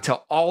crying. We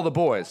tell all the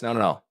boys,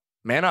 no,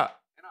 man up.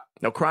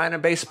 No crying in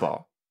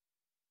baseball.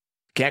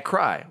 Can't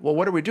cry. Well,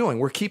 what are we doing?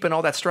 We're keeping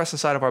all that stress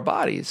inside of our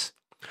bodies.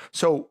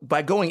 So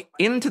by going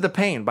into the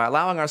pain, by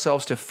allowing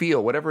ourselves to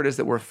feel whatever it is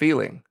that we're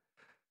feeling,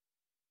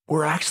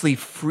 we're actually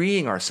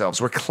freeing ourselves.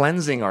 We're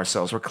cleansing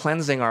ourselves. We're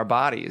cleansing our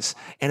bodies,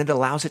 and it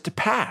allows it to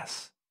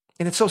pass.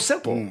 And it's so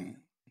simple.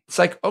 It's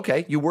like,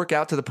 okay, you work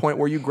out to the point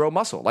where you grow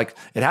muscle. Like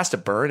it has to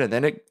burn, and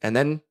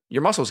then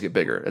your muscles get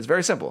bigger. It's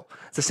very simple.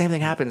 It's the same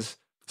thing happens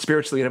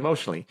spiritually and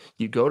emotionally.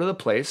 You go to the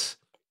place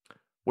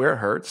where it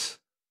hurts,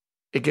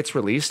 it gets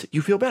released,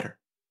 you feel better.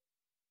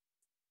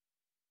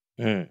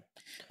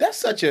 That's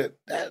such and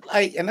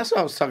that's what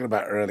I was talking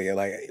about earlier.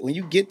 Like when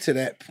you get to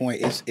that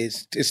point,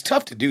 it's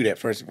tough to do that.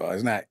 First of all,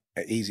 it's not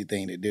an easy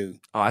thing to do.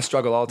 Oh, I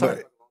struggle all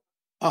the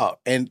time.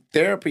 And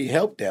therapy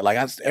helped that. Like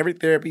every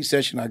therapy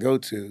session I go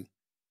to,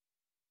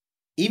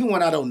 even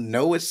when I don't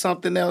know it's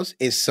something else,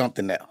 it's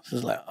something else.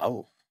 It's like,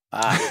 oh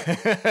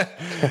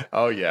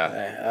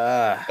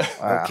yeah,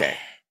 okay.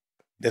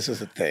 This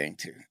is a thing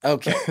too.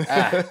 Okay.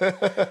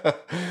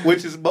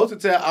 Which is most of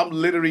the time I'm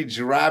literally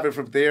driving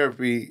from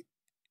therapy.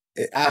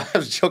 I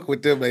was joking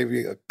with them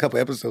maybe a couple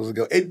episodes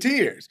ago in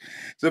tears.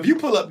 So if you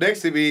pull up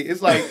next to me,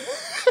 it's like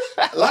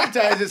a lot of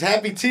times it's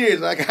happy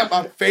tears. Like I got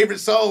my favorite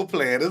song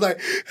playing. It's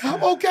like,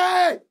 I'm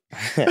okay.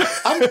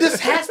 This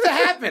has to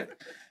happen.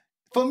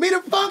 For me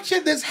to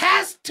function, this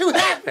has to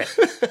happen.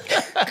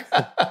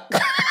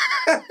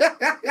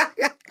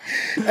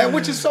 And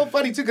which is so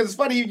funny too, because it's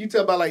funny you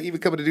talk about like even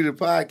coming to do the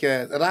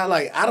podcast, and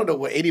I don't know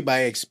what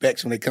anybody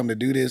expects when they come to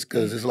do this,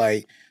 because it's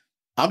like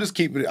I just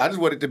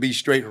want it to be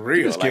straight and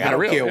real. Like I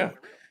don't care, yeah.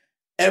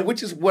 And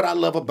which is what I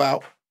love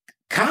about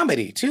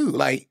comedy too.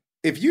 Like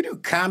if you do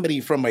comedy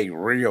from a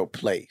real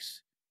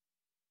place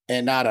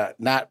and not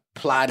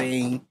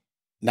plotting,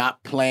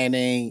 not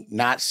planning,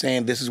 not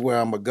saying this is where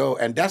I'm gonna go,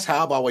 and that's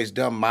how I've always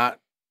done my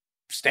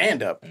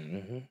stand up.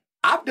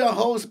 I've done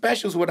whole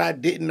specials what I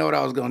didn't know what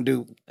I was gonna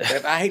do.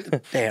 And I hate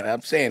to, damn,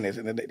 I'm saying this,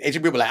 and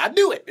people are like, I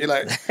do it. You're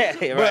like, right,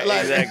 but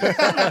like, exactly.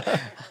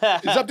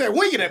 it's up there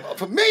winging it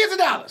for millions of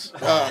dollars.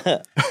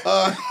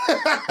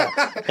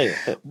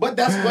 But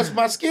that's what's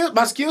my skill.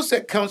 My skill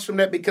set comes from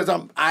that because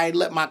I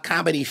let my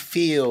comedy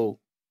feel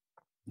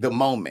the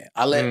moment.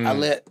 I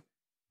let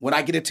when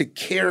I get into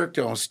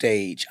character on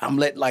stage,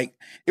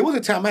 it was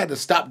a time I had to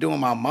stop doing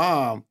my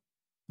mom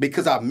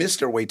because I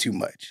missed her way too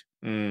much.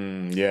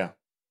 Yeah.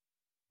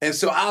 And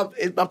so I'm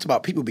talking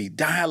about people be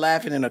dying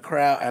laughing in a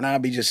crowd, and I'll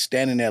be just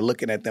standing there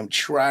looking at them,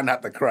 trying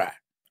not to cry.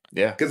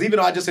 Yeah. Because even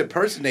though I just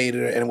impersonated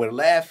her and we're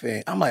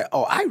laughing, I'm like,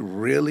 I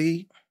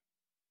really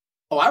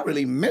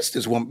missed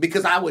this woman,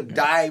 because I would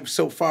dive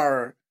so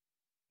far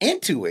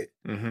into it.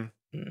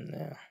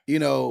 Yeah. You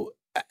know,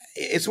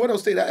 it's one of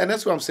those things, and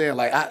that's what I'm saying.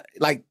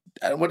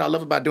 What I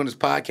love about doing this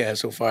podcast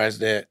so far is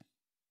that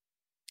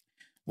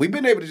we've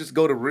been able to just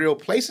go to real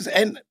places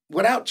and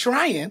without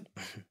trying.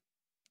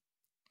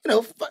 You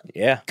know,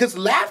 because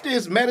laughter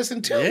is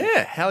medicine too.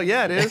 Yeah, hell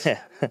yeah, it is.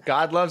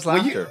 God loves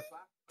laughter.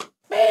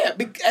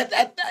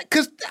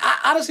 Because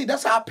honestly,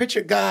 that's how I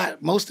picture God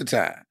most of the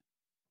time,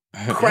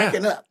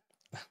 cracking up.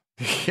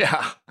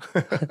 Yeah.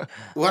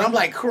 When I'm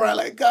like crying,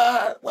 like,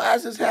 God, why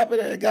is this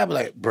happening? And God be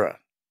like, bruh,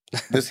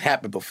 this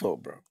happened before,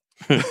 bro.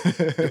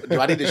 Do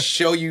I need to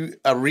show you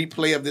a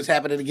replay of this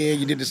happening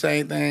again? You did the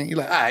same thing. You're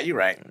like, all right, you're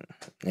right.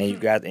 And you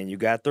got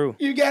through.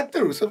 You got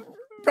through. So,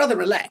 brother,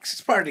 relax.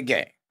 It's part of the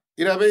game.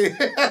 You know what I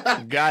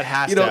mean? God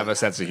has to have a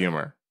sense of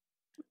humor.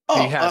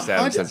 He has to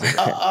have a sense of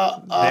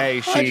humor.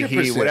 They, she,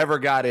 he, whatever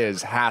God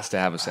is, has to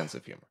have a sense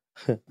of humor.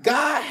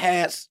 God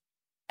has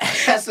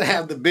to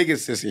have the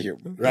biggest sense of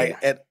humor, right?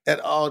 Yeah.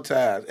 At all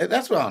times. And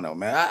that's what I don't know,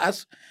 man.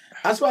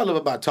 That's what I love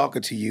about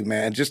talking to you,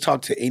 man. Just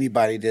talk to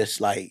anybody that's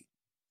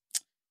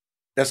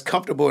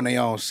comfortable in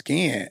their own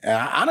skin. And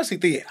I honestly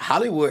think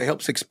Hollywood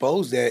helps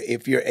expose that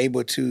if you're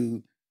able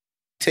to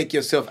take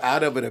yourself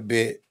out of it a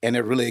bit and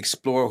then really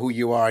explore who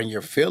you are and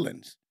your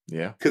feelings.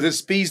 Yeah. Because it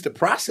speeds the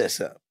process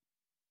up.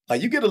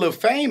 Like you get a little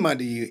fame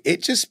under you,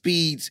 it just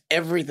speeds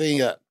everything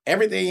up.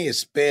 Everything is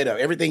sped up.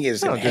 Everything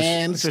is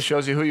enhanced. It just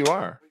shows you who you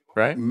are,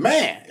 right?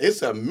 Man,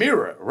 it's a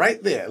mirror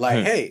right there.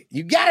 Like, hey,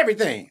 you got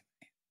everything.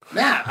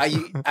 Now, are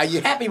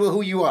you happy with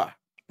who you are?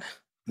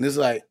 And it's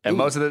like, and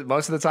most of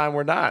the time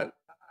we're not.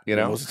 You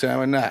know, most of the time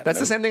we're not. That's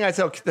the same thing I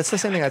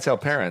tell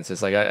parents.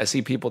 It's like I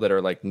see people that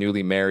are like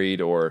newly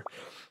married or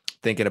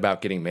thinking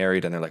about getting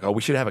married, and they're like, "Oh,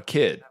 we should have a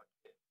kid,"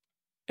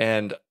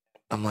 and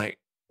I'm like,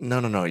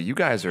 "No, you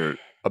guys are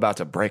about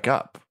to break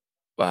up.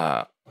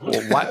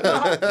 Well,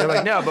 why? They're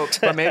like, no,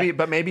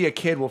 but maybe a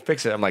kid will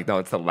fix it. I'm like, no,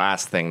 it's the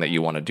last thing that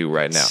you want to do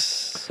right now.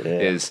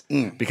 Is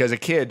because a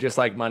kid, just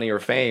like money or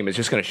fame, is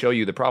just going to show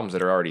you the problems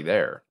that are already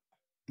there.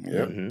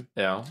 Yep. You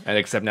know, and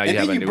except now you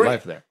have a new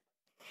life there.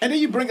 And then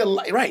you bring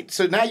right.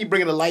 So now you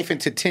bring a life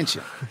into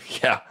tension.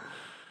 Yeah.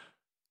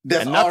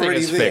 That's and nothing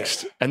already is there.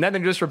 fixed. And then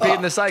they're just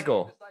repeating the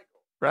cycle.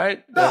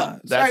 Right? No,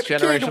 that's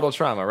generational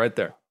trauma right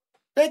there.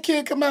 That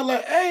kid come out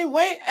like, hey,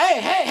 wait,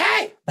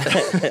 hey.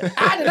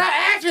 I did not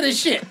ask for this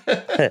shit.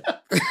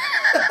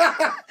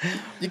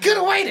 You could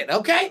have waited,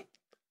 okay?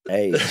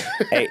 Hey,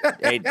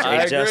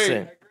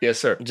 Justin. Yes,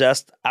 sir.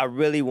 I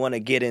really want to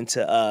get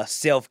into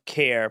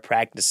self-care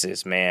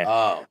practices, man.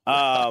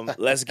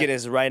 Let's get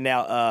into right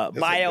now.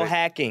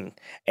 Biohacking.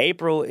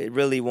 April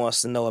really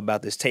wants to know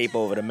about this tape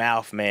over the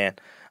mouth, man,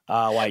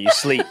 while you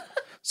sleep.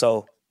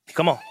 So,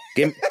 come on.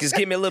 Just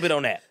give me a little bit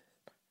on that.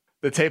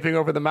 The taping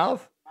over the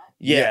mouth?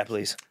 Yeah,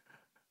 please.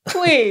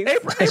 Please.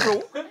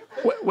 April,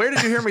 where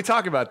did you hear me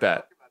talk about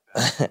that?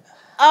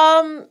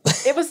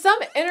 It was some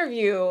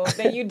interview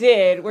that you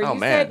did where you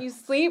said you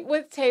sleep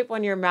with tape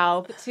on your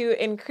mouth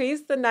to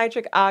increase the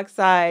nitric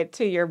oxide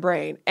to your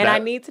brain. And I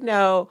need to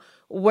know,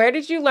 where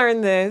did you learn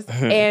this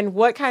and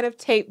what kind of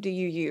tape do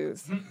you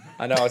use?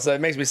 I know,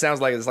 it makes me sound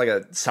like it's like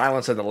a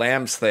Silence of the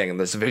Lambs thing, and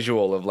this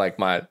visual of like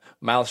my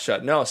mouth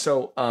shut. No,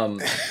 so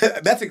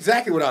that's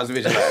exactly what I was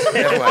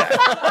visualizing.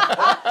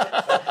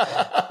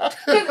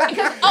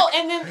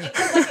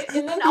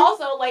 And then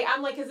also, like,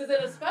 I'm like, is it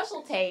a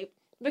special tape?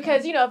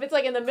 Because, you know, if it's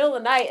like in the middle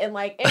of the night and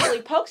like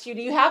Emily pokes you,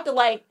 do you have to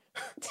like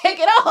take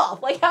it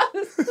off? Like,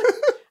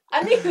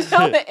 I need to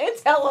know the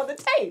intel on the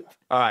tape.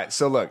 All right,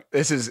 so look,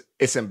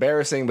 it's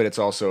embarrassing, but it's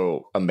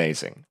also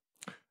amazing.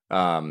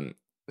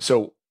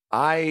 So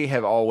I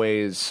have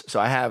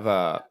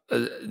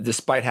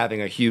despite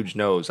having a huge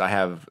nose,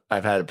 I've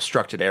had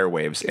obstructed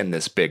airwaves in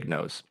this big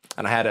nose,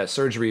 and I had a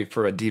surgery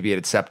for a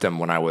deviated septum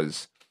when I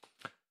was,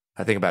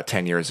 I think, about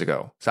 10 years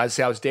ago. So I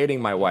was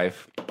dating my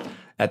wife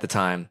at the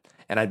time,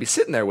 and I'd be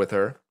sitting there with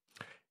her,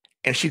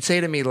 and she'd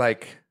say to me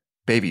like,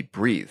 "Baby,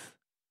 breathe."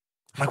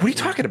 I'm like, "What are you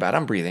talking about?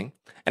 I'm breathing."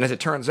 And as it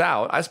turns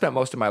out, I spent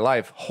most of my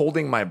life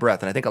holding my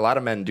breath, and I think a lot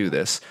of men do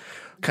this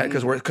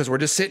because we're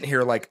just sitting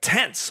here like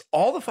tense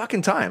all the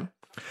fucking time.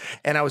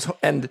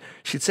 And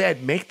she'd say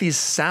I'd make these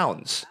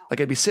sounds, like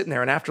I'd be sitting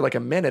there, and after like a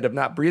minute of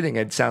not breathing,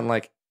 I'd sound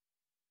like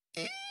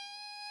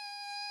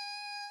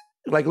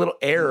little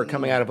air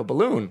coming out of a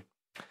balloon.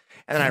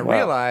 And then I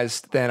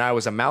realized then I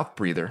was a mouth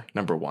breather,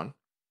 number one,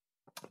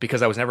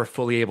 because I was never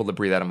fully able to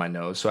breathe out of my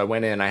nose. So I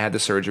went in, I had the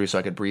surgery so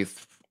I could breathe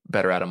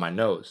better out of my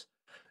nose.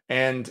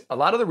 And a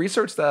lot of the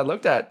research that I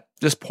looked at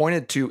just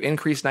pointed to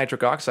increased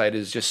nitric oxide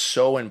is just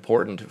so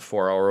important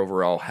for our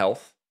overall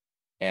health.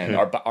 And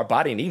our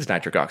body needs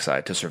nitric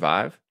oxide to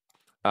survive.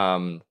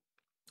 And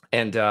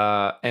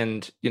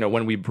you know,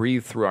 when we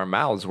breathe through our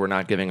mouths, we're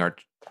not giving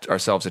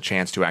ourselves a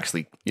chance to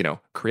actually, you know,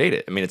 create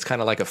it. I mean, it's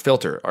kind of like a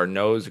filter. Our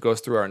nose, it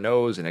goes through our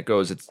nose, and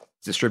it's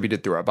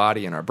distributed through our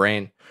body and our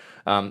brain.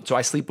 So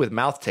I sleep with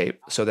mouth tape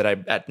so that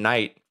at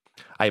night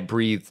I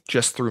breathe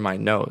just through my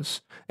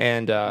nose.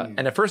 And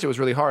at first it was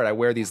really hard. I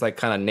wear these like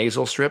kind of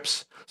nasal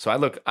strips. So I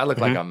look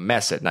like a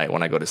mess at night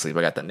when I go to sleep.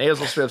 I got the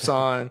nasal strips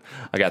on,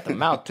 I got the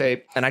mouth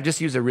tape, and I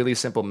just use a really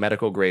simple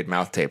medical grade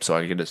mouth tape so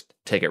I can just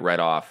take it right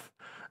off.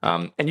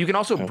 And you can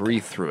also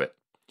breathe through it.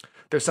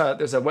 There's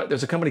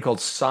a company called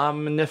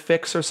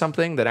Somnifix or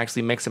something that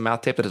actually makes a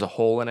mouth tape that has a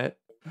hole in it.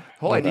 The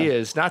whole idea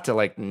is not to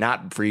like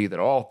not breathe at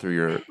all through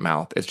your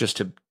mouth. It's just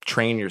to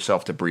train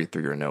yourself to breathe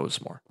through your nose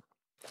more.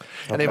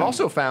 And they've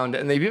also found,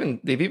 and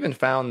they've even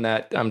found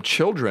that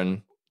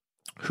children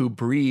who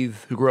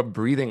grew up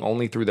breathing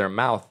only through their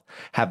mouth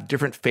have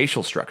different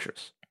facial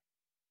structures.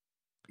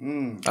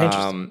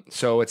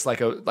 So it's like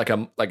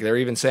they're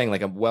even saying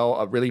like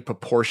a really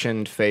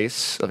proportioned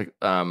face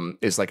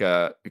is like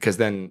because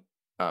then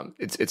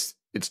it's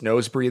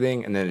nose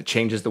breathing, and then it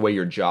changes the way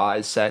your jaw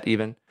is set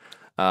even.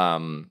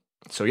 So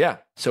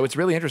it's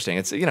really interesting.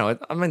 It's, you know,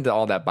 I'm into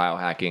all that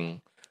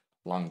biohacking,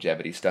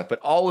 longevity stuff, but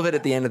all of it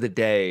at the end of the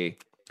day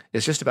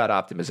is just about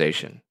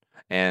optimization.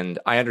 And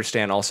I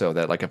understand also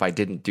that like if I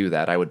didn't do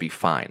that, I would be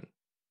fine.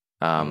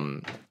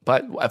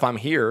 But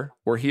if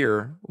we're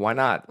here, why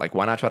not? Like,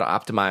 why not try to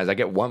optimize? I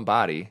get one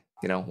body,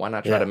 you know, why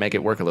not try to make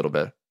it work a little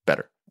bit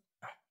better?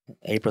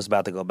 April's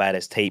about to go buy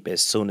this tape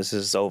as soon as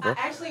this is over.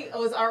 I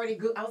was already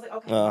good. I was like,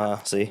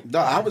 okay. See? No,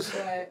 I was...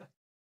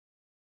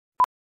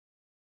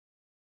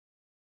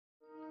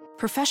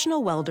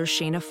 Professional welder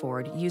Shayna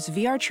Ford used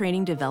VR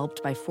training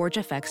developed by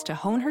ForgeFX to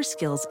hone her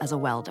skills as a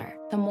welder.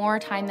 The more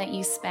time that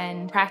you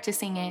spend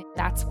practicing it,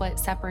 that's what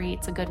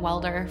separates a good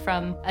welder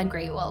from a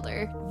great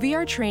welder.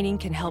 VR training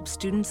can help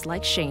students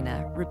like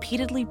Shayna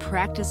repeatedly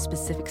practice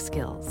specific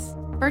skills.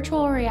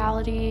 Virtual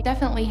reality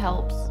definitely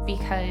helps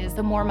because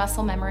the more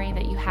muscle memory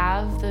that you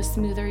have, the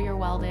smoother your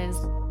weld is.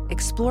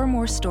 Explore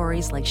more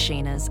stories like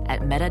Shayna's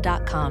at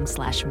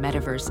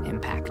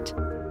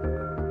meta.com/metaverseimpact.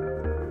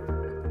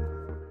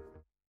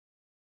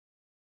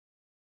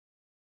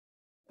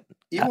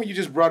 Even when you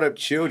just brought up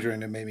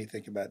children, it made me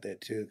think about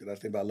that too. Because I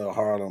think about little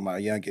Harlow, my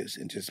youngest,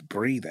 and just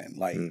breathing.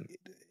 Like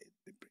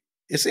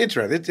it's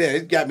interesting.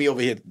 It got me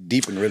over here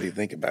deep and really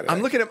thinking about it.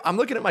 I'm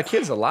looking at my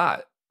kids a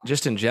lot,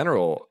 just in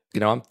general.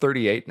 I'm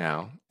 38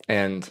 now,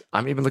 and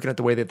I'm even looking at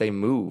the way that they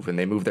move and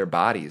they move their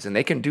bodies, and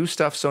they can do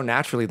stuff so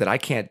naturally that I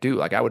can't do.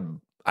 Like I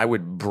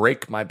would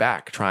break my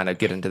back trying to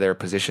get into their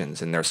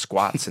positions and their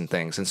squats and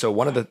things. And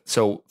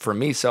so for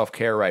me,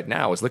 self-care right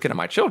now is looking at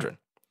my children,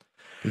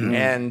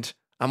 and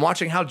I'm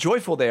watching how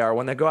joyful they are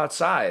when they go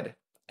outside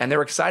and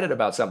they're excited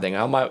about something.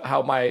 How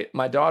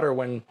my daughter,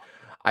 when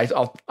I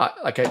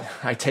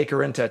take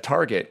her into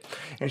Target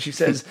and she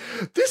says,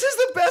 "This is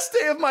the best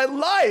day of my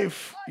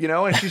life,"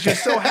 and she's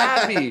just so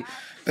happy.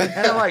 And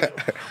I'm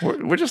like,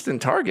 we're just in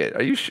Target.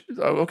 Are you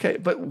okay?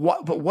 But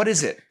what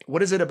is it?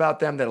 What is it about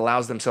them that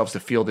allows themselves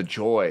to feel the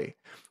joy,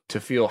 to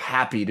feel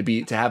happy,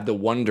 to have the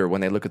wonder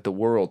when they look at the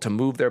world, to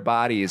move their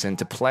bodies and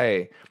to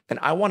play? And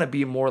I want to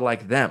be more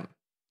like them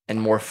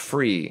and more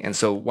free. And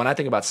so when I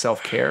think about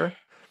self-care,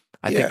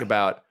 I think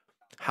about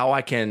how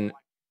I can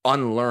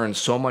unlearn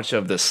so much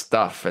of the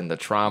stuff and the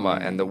trauma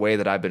and the way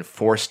that I've been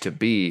forced to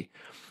be,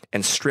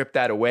 and strip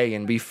that away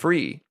and be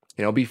free.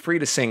 Be free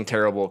to sing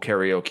terrible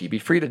karaoke, be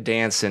free to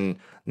dance and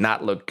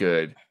not look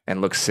good and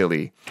look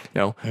silly.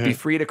 Be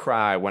free to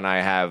cry when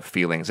I have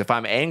feelings. If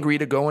I'm angry,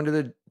 to go into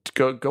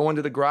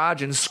the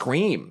garage and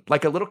scream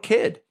like a little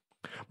kid.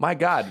 My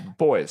God,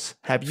 boys,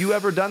 have you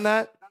ever done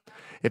that?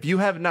 If you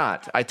have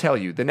not, I tell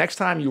you, the next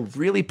time you're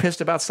really pissed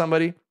about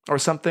somebody or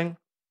something,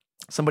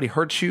 somebody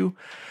hurts you,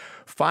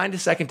 find a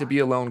second to be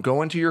alone,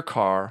 go into your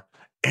car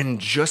and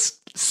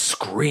just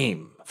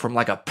scream from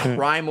like a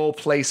primal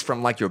place,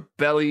 from like your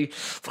belly,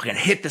 fucking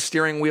hit the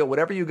steering wheel,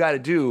 whatever you got to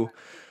do.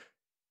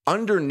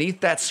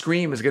 Underneath that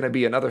scream is going to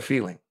be another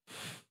feeling.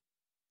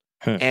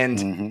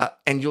 And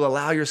you'll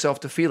allow yourself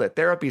to feel it.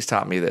 Therapy's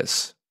taught me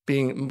this.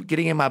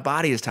 Getting in my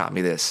body has taught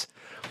me this.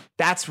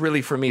 That's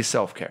really, for me,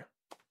 self-care.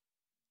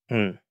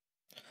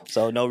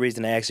 So no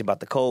reason to ask you about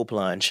the cold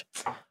plunge.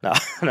 No.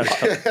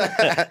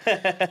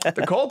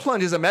 The cold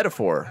plunge is a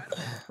metaphor,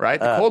 right?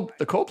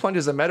 The cold plunge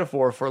is a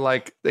metaphor for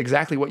like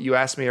exactly what you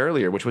asked me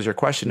earlier, which was your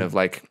question of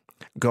like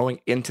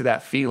going into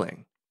that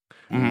feeling.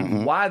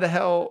 Why the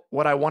hell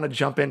would I want to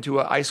jump into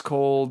an ice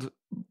cold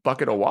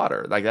bucket of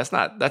water? Like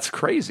that's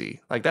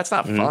crazy. Like that's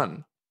not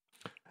fun.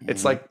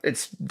 It's like,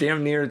 it's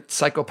damn near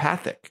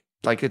psychopathic.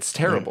 Like it's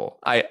terrible.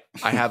 I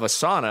have a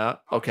sauna.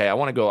 Okay,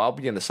 I'll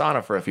be in the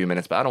sauna for a few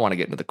minutes, but I don't want to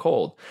get into the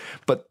cold.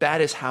 But that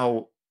is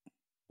how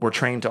we're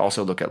trained to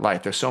also look at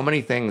life. There's so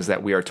many things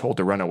that we are told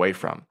to run away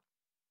from.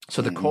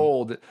 So the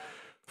cold,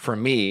 for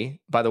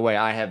me, by the way,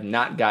 I have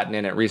not gotten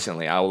in it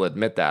recently. I will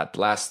admit that.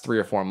 The last 3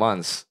 or 4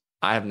 months,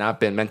 I have not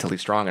been mentally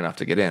strong enough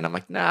to get in. I'm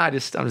like, nah, I'm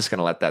just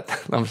gonna let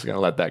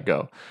that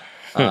go.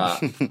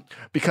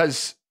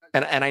 Because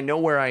and I know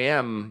where I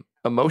am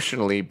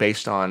emotionally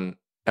based on,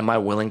 am I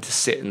willing to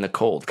sit in the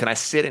cold? Can I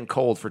sit in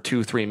cold for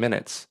 2-3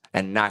 minutes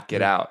and not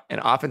get out?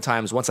 And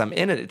oftentimes once I'm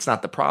in it, it's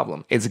not the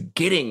problem. It's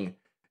getting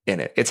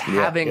in it. It's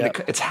having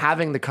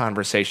the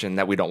conversation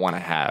that we don't want to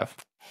have.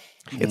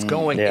 It's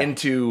going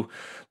into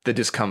the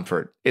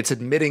discomfort. It's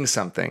admitting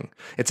something.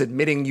 It's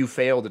admitting you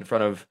failed in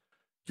front of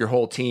your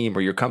whole team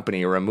or your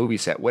company or a movie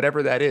set.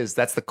 Whatever that is,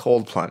 that's the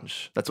cold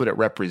plunge. That's what it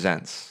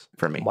represents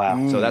for me.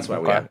 Wow. So that's why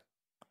we have it.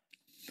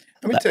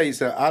 Let me tell you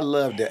something. I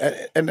love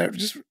that. And I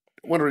just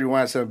want to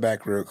rewind something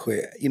back real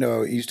quick.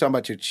 You're talking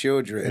about your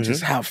children and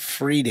just how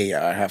free they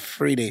are, how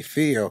free they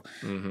feel.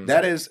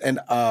 That is an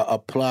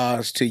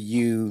applause to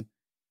you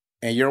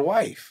and your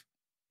wife.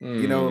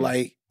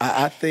 Like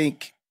I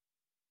think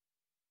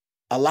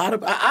a lot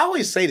of, I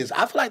always say this,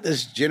 I feel like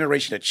this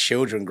generation of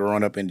children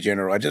growing up in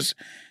general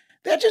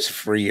they're just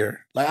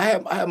freer. Like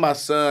I have my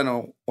son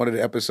on one of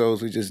the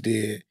episodes we just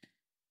did,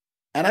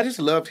 and I just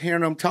loved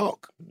hearing him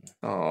talk.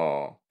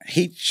 Oh,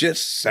 he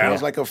just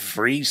sounds like a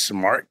free,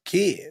 smart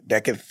kid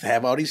that can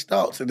have all these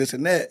thoughts and this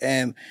and that.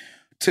 And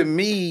to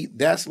me,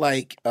 that's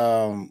like,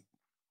 I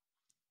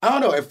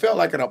don't know, it felt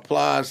like an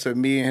applause to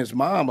me and his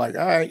mom. Like,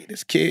 all right,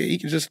 this kid, he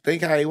can just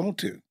think how he want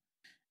to.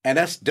 And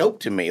that's dope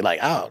to me. Like,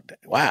 oh,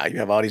 wow, you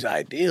have all these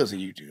ideas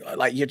and you do.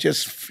 Like,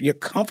 you're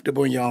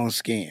comfortable in your own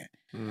skin.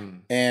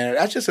 And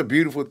that's just a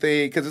beautiful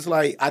thing, because it's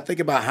like, I think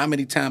about how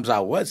many times I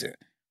wasn't.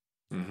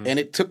 And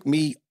it took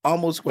me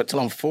almost, till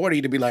I'm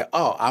 40 to be like,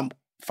 oh, I'm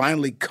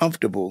finally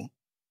comfortable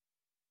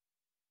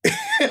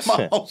in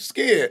my own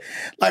skin.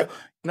 Like,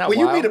 when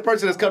you meet a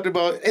person that's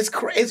comfortable,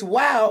 it's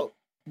wild,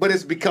 but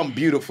it's become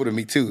beautiful to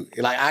me too.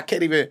 Like, I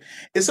can't even,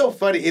 it's so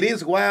funny. It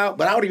is wild,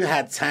 but I don't even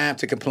have time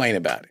to complain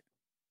about it.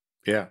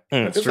 Yeah,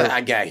 that's true. Like,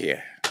 I got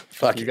here.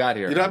 Fuck you it. got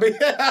here. You know what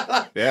I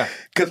mean? Yeah.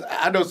 Because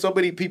I know so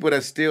many people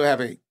that still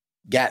haven't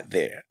got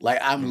there. Like,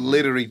 I'm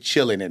literally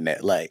chilling in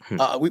that. Like,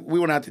 we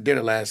went out to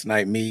dinner last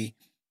night, me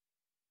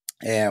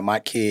and my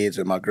kids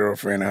and my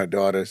girlfriend and her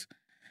daughters.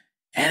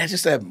 And it's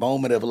just that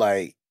moment of,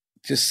 like,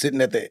 just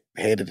sitting at the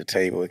head of the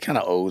table. It's kind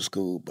of old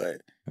school,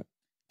 but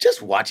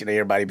just watching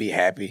everybody be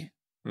happy.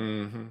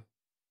 I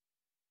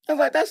was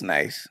like, that's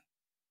nice.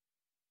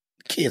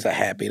 The kids are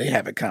happy. They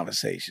having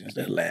conversations.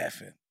 They're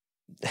laughing.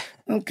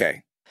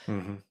 Okay.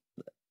 Mm-hmm.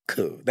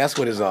 Cool. That's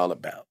what it's all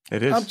about.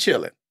 It is. I'm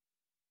chilling.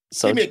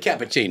 So Give me a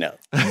cappuccino.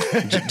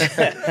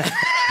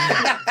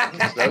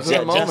 Those are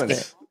the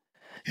moments.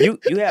 You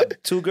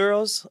have 2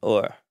 girls,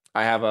 or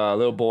I have a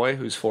little boy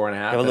who's 4.5. you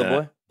have a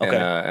little boy? Okay.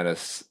 And a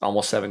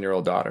almost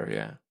 7-year-old daughter.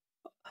 Yeah.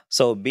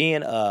 So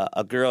being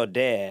a girl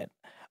dad,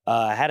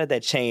 how did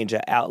that change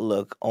your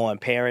outlook on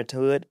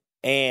parenthood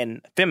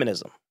and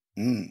feminism?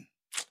 Mm.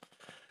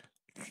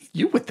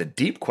 You with the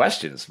deep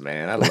questions,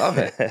 man. I love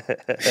it.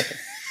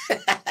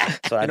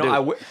 So I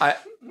do.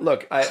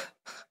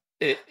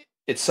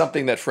 It's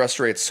something that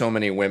frustrates so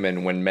many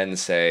women when men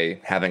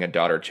say having a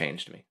daughter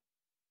changed me.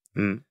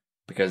 Mm.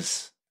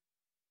 Because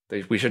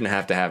we shouldn't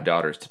have to have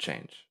daughters to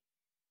change.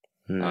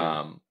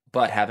 Mm.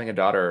 But having a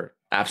daughter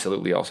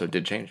absolutely also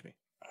did change me.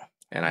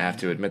 And I have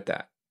to admit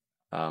that.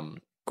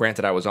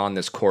 Granted, I was on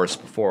this course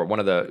before. One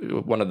of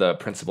the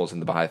principles in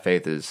the Baha'i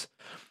faith is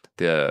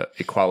the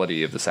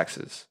equality of the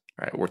sexes.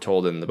 Right? We're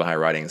told in the Baha'i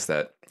writings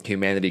that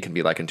humanity can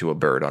be likened to a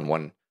bird. On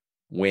one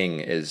wing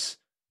is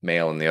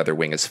male and the other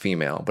wing is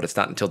female, but it's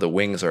not until the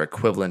wings are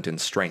equivalent in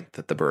strength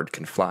that the bird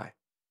can fly.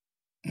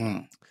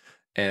 Mm.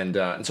 And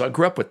so I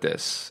grew up with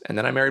this, and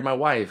then I married my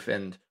wife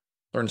and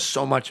learned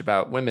so much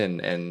about women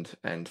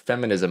and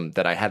feminism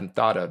that I hadn't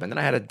thought of. And then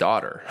I had a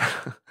daughter,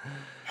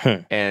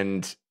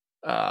 and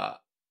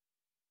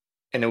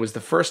it was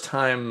the first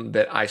time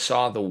that I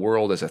saw the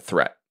world as a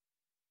threat.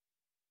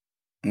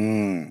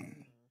 Mm.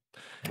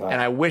 Wow.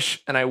 And I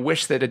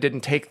wish that it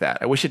didn't take that.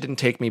 I wish it didn't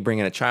take me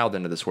bringing a child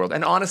into this world.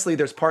 And honestly,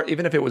 there's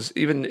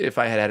even if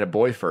I had a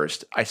boy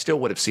first, I still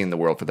would have seen the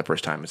world for the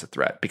first time as a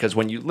threat. Because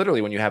when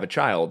you have a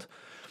child,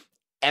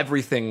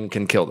 everything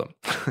can kill them,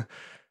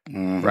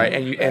 right?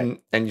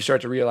 And you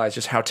start to realize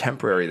just how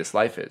temporary this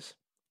life is,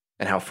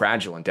 and how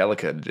fragile and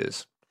delicate it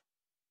is.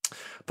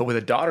 But with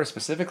a daughter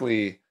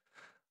specifically,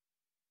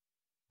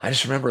 I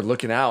just remember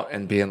looking out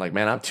and being like,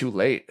 man, I'm too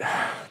late.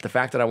 The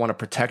fact that I want to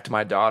protect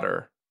my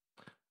daughter.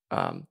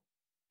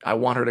 I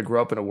want her to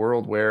grow up in a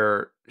world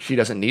where she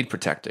doesn't need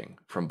protecting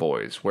from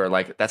boys, where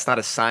like that's not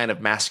a sign of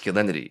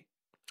masculinity,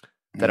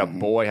 that a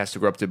boy has to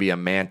grow up to be a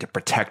man to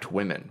protect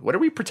women. What are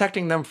we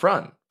protecting them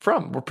from?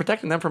 We're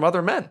protecting them from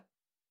other men.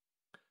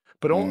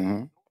 But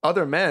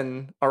other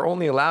men are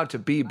only allowed to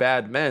be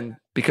bad men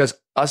because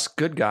us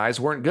good guys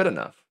weren't good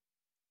enough.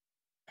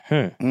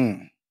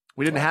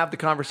 We didn't have the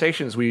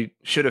conversations we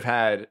should have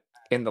had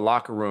in the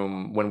locker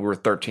room when we were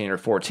 13 or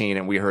 14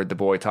 and we heard the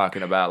boy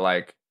talking about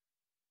like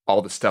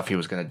all the stuff he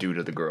was going to do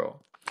to the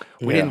girl.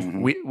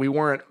 We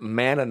weren't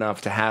man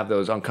enough to have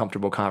those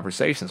uncomfortable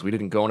conversations. We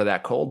didn't go into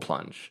that cold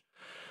plunge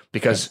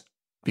because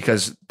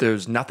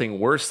there's nothing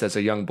worse as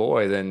a young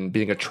boy than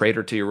being a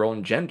traitor to your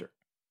own gender.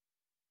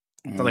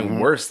 Nothing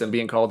worse than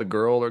being called a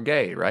girl or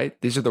gay, right?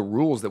 These are the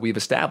rules that we've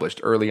established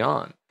early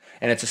on.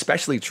 And it's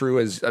especially true,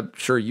 as I'm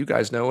sure you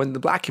guys know, in the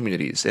Black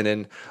communities and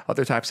in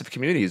other types of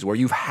communities where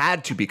you've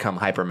had to become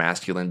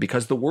hypermasculine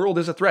because the world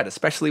is a threat,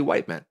 especially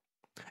white men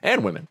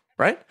and women,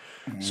 right?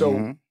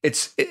 So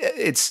it's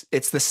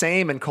the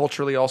same and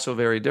culturally also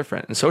very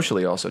different and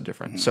socially also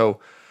different. So,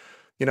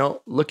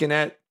 looking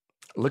at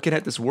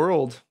this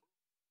world,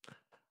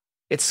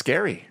 it's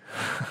scary.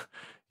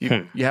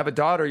 You have a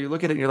daughter, you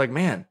look at it and you're like,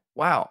 man,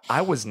 wow,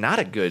 I was not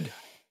a good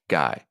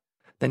guy.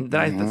 Then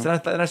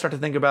I start to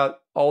think about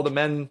all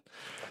the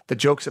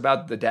jokes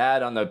about the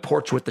dad on the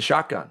porch with the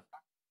shotgun.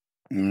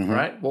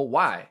 Right? Well,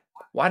 why?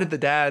 Why did the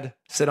dad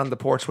sit on the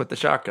porch with the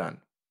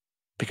shotgun?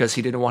 Because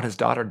he didn't want his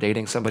daughter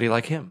dating somebody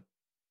like him.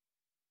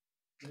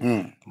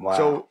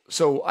 Wow.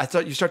 So I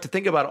thought you start to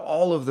think about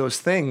all of those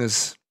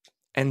things.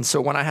 And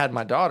so when I had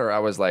my daughter, I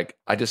was like,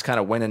 I just kind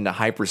of went into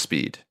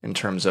hyperspeed in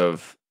terms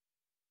of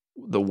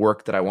the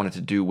work that I wanted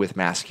to do with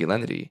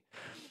masculinity.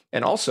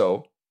 And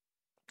also,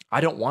 I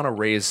don't want to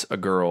raise a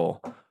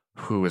girl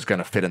who is going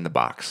to fit in the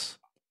box.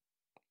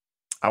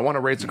 I want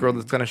to raise a girl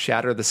that's going to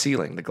shatter the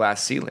ceiling, the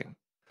glass ceiling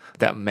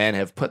that men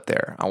have put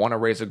there. I want to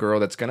raise a girl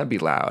that's going to be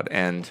loud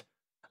and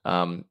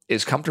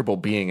is comfortable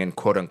being in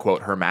quote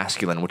unquote her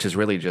masculine, which is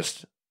really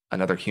just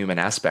another human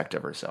aspect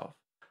of herself.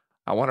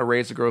 I want to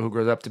raise a girl who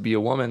grows up to be a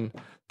woman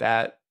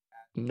that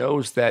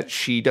knows that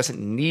she doesn't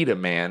need a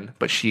man,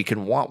 but she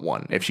can want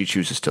one if she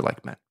chooses to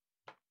like men.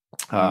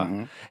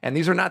 And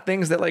these are not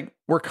things that like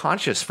were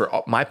conscious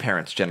for my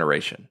parents'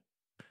 generation.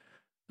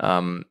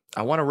 I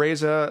want to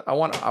raise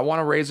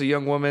a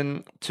young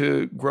woman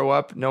to grow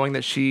up knowing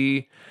that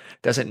she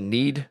doesn't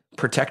need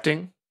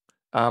protecting.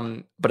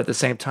 But at the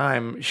same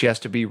time, she has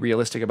to be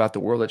realistic about the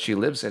world that she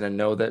lives in and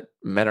know that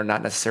men are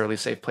not necessarily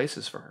safe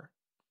places for her.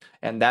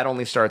 And that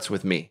only starts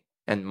with me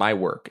and my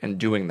work and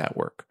doing that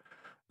work.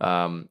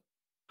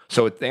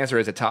 So the answer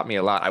is it taught me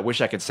a lot. I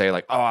wish I could say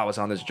like, oh, I was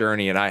on this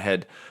journey and I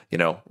had,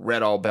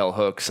 read all bell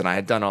hooks and I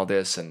had done all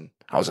this and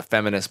I was a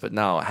feminist. But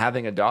no,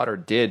 having a daughter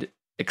did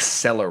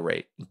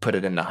accelerate and put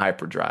it into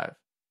hyperdrive.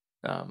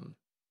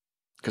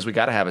 Because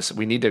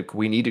we need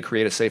to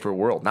create a safer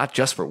world, not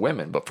just for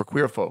women, but for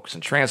queer folks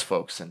and trans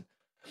folks and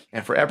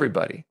for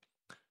everybody.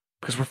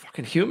 Because we're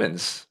fucking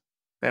humans.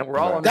 And we're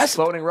all on this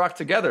floating rock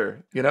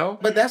together, you know?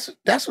 But that's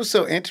what's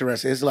so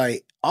interesting. It's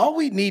like all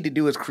we need to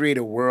do is create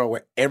a world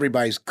where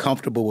everybody's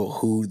comfortable with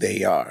who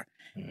they are.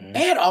 Mm-hmm.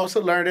 And also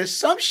learn that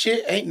some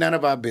shit ain't none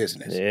of our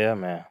business. Yeah,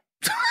 man.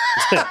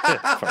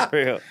 For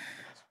real.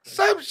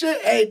 Some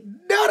shit ain't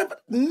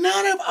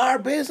none of our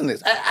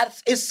business.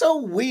 It's so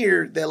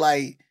weird that,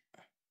 like,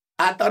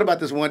 I thought about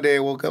this one day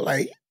and woke up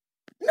like,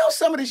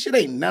 some of this shit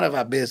ain't none of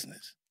our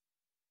business.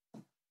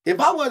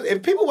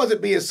 If people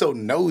wasn't being so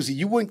nosy,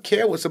 you wouldn't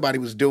care what somebody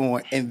was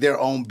doing in their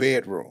own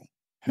bedroom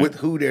with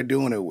who they're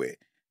doing it with.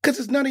 Because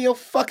it's none of your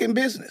fucking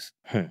business.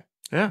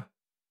 Yeah.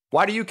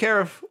 Why do you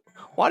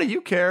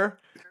care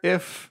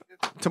if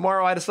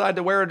tomorrow I decide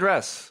to wear a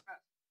dress?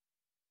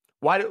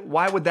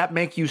 Why would that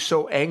make you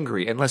so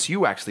angry unless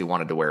you actually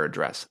wanted to wear a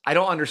dress? I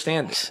don't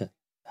understand it.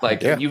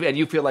 Like, and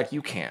you feel like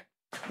you can't.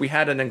 We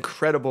had an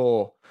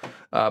incredible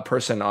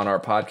person on our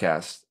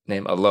podcast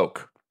named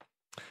Alok.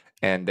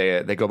 And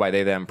they go by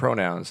they, them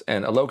pronouns.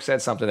 And Alok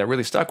said something that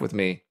really stuck with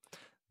me.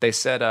 They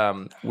said,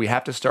 we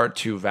have to start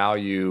to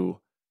value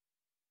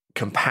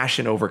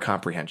compassion over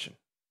comprehension.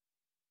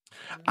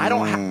 I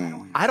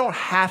don't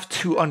have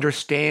to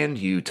understand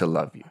you to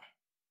love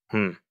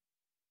you.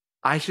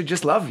 I should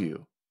just love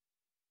you.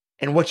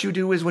 And what you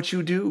do is what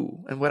you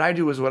do. And what I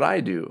do is what I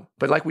do.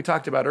 But like we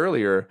talked about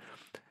earlier,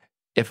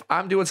 if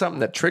I'm doing something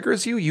that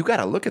triggers you, you got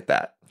to look at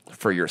that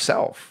for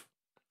yourself.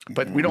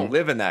 But we don't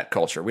live in that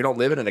culture. We don't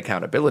live in an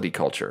accountability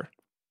culture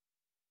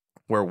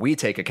where we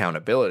take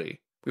accountability.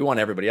 We want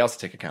everybody else to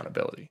take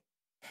accountability.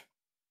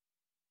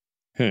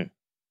 Real?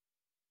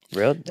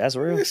 That's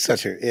real. It's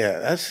such a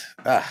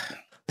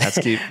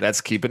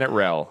That's keeping it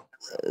real.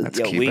 That's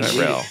keeping it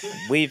real.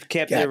 We've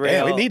kept it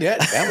real. We need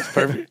that. That was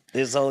perfect.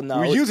 This whole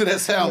We're using that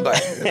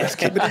soundbite. Let's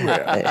keep it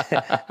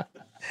real.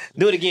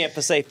 Do it again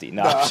for safety.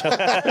 No, you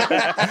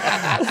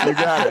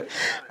got it.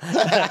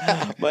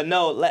 But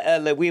no,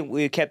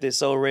 we kept it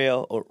so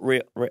real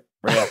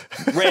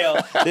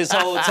this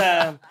whole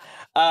time.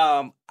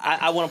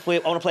 I want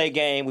to play a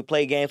game. We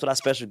play games with our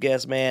special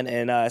guest, man,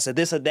 and I said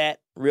this or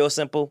that, real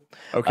simple.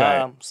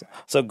 Okay.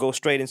 So go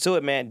straight into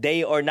it, man.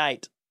 Day or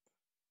night?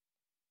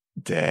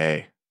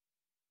 Day.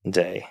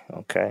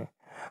 Okay.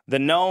 The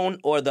known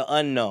or the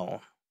unknown?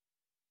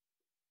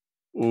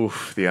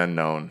 Oof, the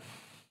unknown.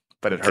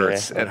 But it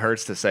hurts. It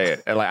hurts to say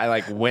it. I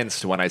like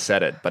winced when I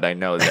said it, but I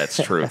know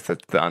that's truth.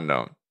 It's the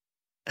unknown.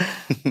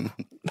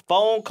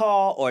 Phone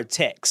call or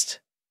text?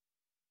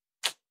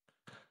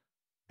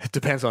 It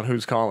depends on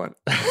who's calling.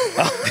 The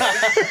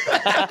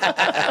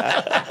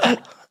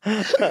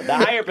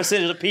higher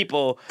percentage of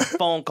people,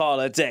 phone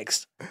call or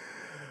text?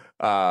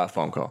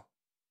 Phone call.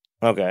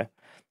 Okay.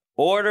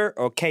 Order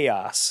or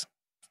chaos?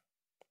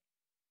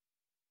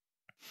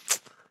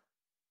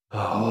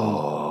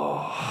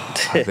 Oh,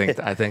 I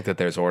think that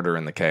there's order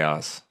in the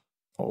chaos.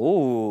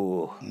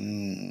 Ooh.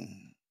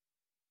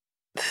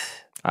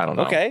 I don't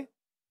know. Okay.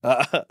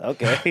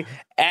 Okay.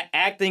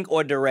 Acting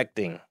or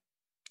directing?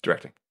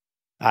 Directing.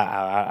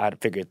 I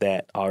figured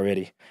that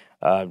already.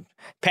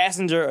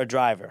 Passenger or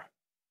driver?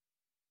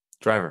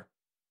 Driver.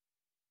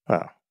 Oh,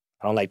 I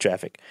don't like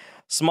traffic.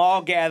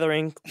 Small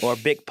gathering or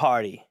big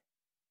party?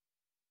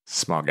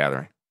 Small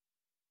gathering.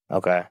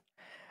 Okay.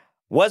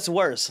 What's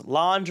worse,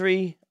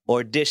 laundry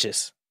or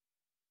dishes?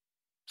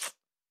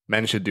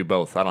 Men should do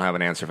both. I don't have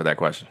an answer for that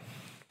question.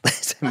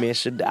 Men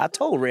should. I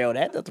told Rail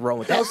that. Nothing wrong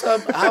with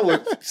that. I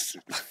would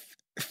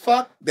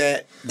fuck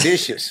that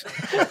dishes.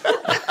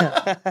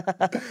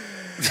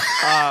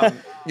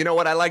 You know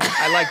what? I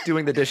like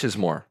doing the dishes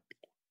more.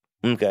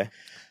 Okay.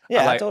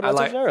 Yeah, I told you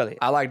earlier.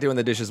 I like doing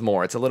the dishes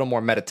more. It's a little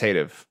more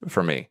meditative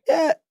for me.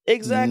 Yeah,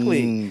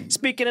 exactly.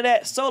 Speaking of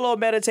that, solo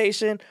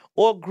meditation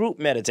or group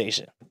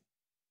meditation?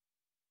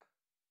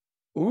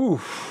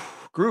 Ooh,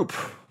 group.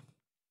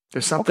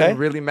 There's something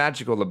really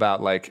magical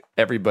about like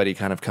everybody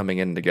kind of coming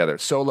in together.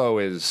 Solo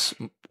is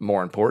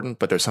more important,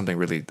 but there's something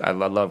really, I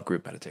love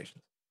group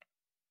meditation.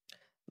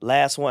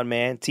 Last one,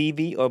 man.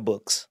 TV or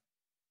books?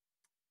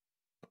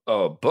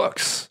 Oh,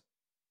 books.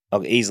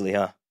 Okay, easily,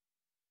 huh?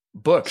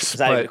 Books. That's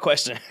not even a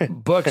question.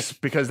 Books,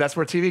 because that's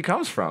where TV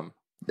comes from.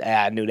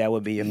 I knew that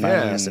would be your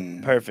final answer.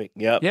 Perfect.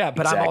 Yep. Yeah,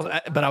 but exactly.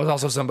 I was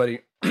also somebody,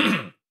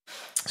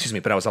 excuse me,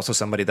 but I was also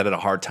somebody that had a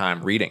hard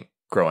time reading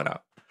growing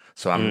up.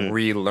 So I'm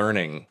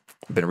relearning,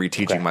 been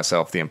reteaching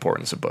myself the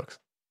importance of books.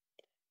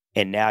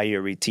 And now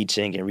you're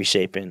reteaching and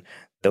reshaping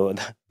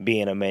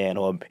being a man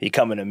or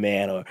becoming a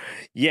man or,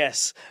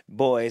 yes,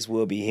 boys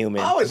will be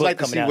human. I always like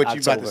to see what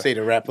you're about to say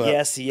to wrap up.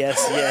 Yes.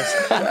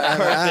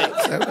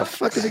 Perfect. What the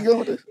fuck is he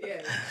going to?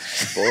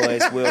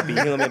 Boys will be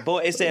human.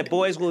 It said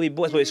boys will be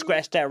boys. We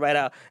scratch that right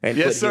out and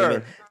yes, put sir.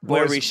 Human.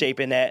 We're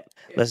reshaping that.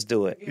 Let's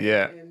do it.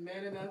 Yeah. And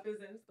Man Enough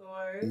is in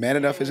stores. Man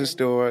Enough is in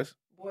stores.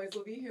 Boys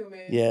Will Be Human.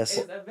 Yes.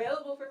 It's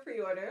available for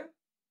pre-order.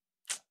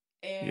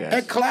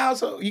 And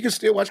Clouds, you can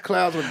still watch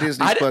Clouds on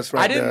Disney Plus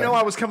right now. I didn't know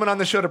I was coming on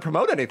the show to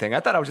promote anything. I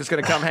thought I was just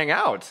going to come hang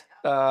out.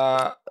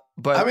 But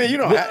I mean, you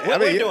know,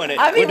 we're doing it.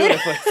 We're doing it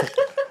for.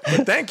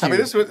 Thank you. I mean,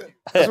 that's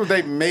what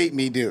they made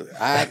me do.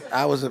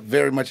 I was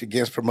very much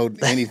against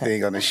promoting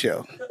anything on the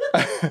show.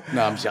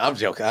 No, I'm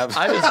joking.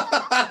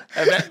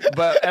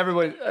 But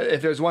everybody,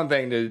 if there's one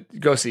thing, to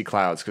go see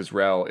Clouds, because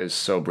Rel is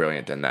so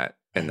brilliant in that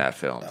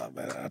film. Oh,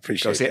 man, I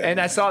appreciate that. And man.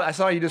 I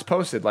saw you just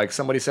posted, like,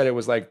 somebody said it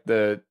was like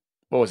the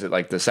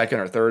second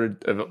or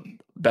third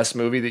best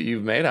movie that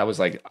you've made. I was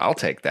like, I'll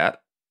take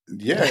that.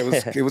 Yeah,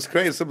 it was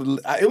crazy.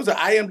 It was an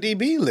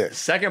IMDb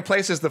list. Second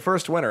place is the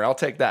first winner. I'll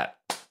take that.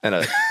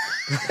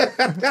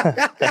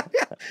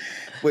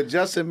 But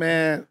Justin,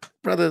 man,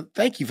 brother,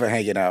 thank you for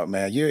hanging out,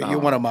 man. You're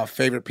one of my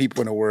favorite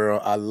people in the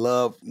world. I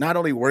love not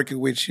only working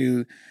with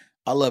you,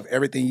 I love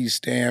everything you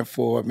stand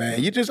for,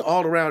 man. You're just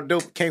all around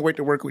dope. Can't wait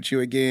to work with you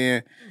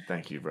again.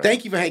 Thank you, brother.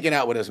 Thank you for hanging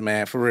out with us,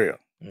 man, for real.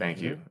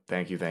 Thank you. I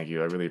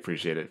really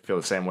appreciate it. Feel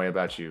the same way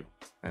about you.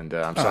 And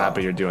I'm so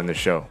happy you're doing this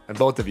show. And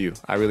both of you,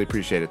 I really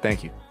appreciate it.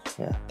 Thank you.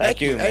 Yeah.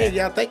 Thank you, man. Hey,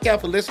 y'all, thank y'all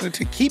for listening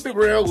to Keep It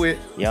Real with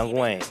Young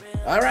Wayne.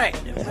 All right.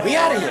 We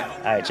out of here.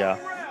 All right, y'all.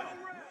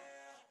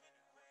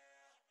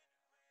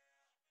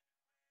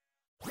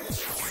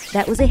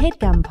 That was a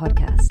HeadGum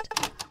podcast.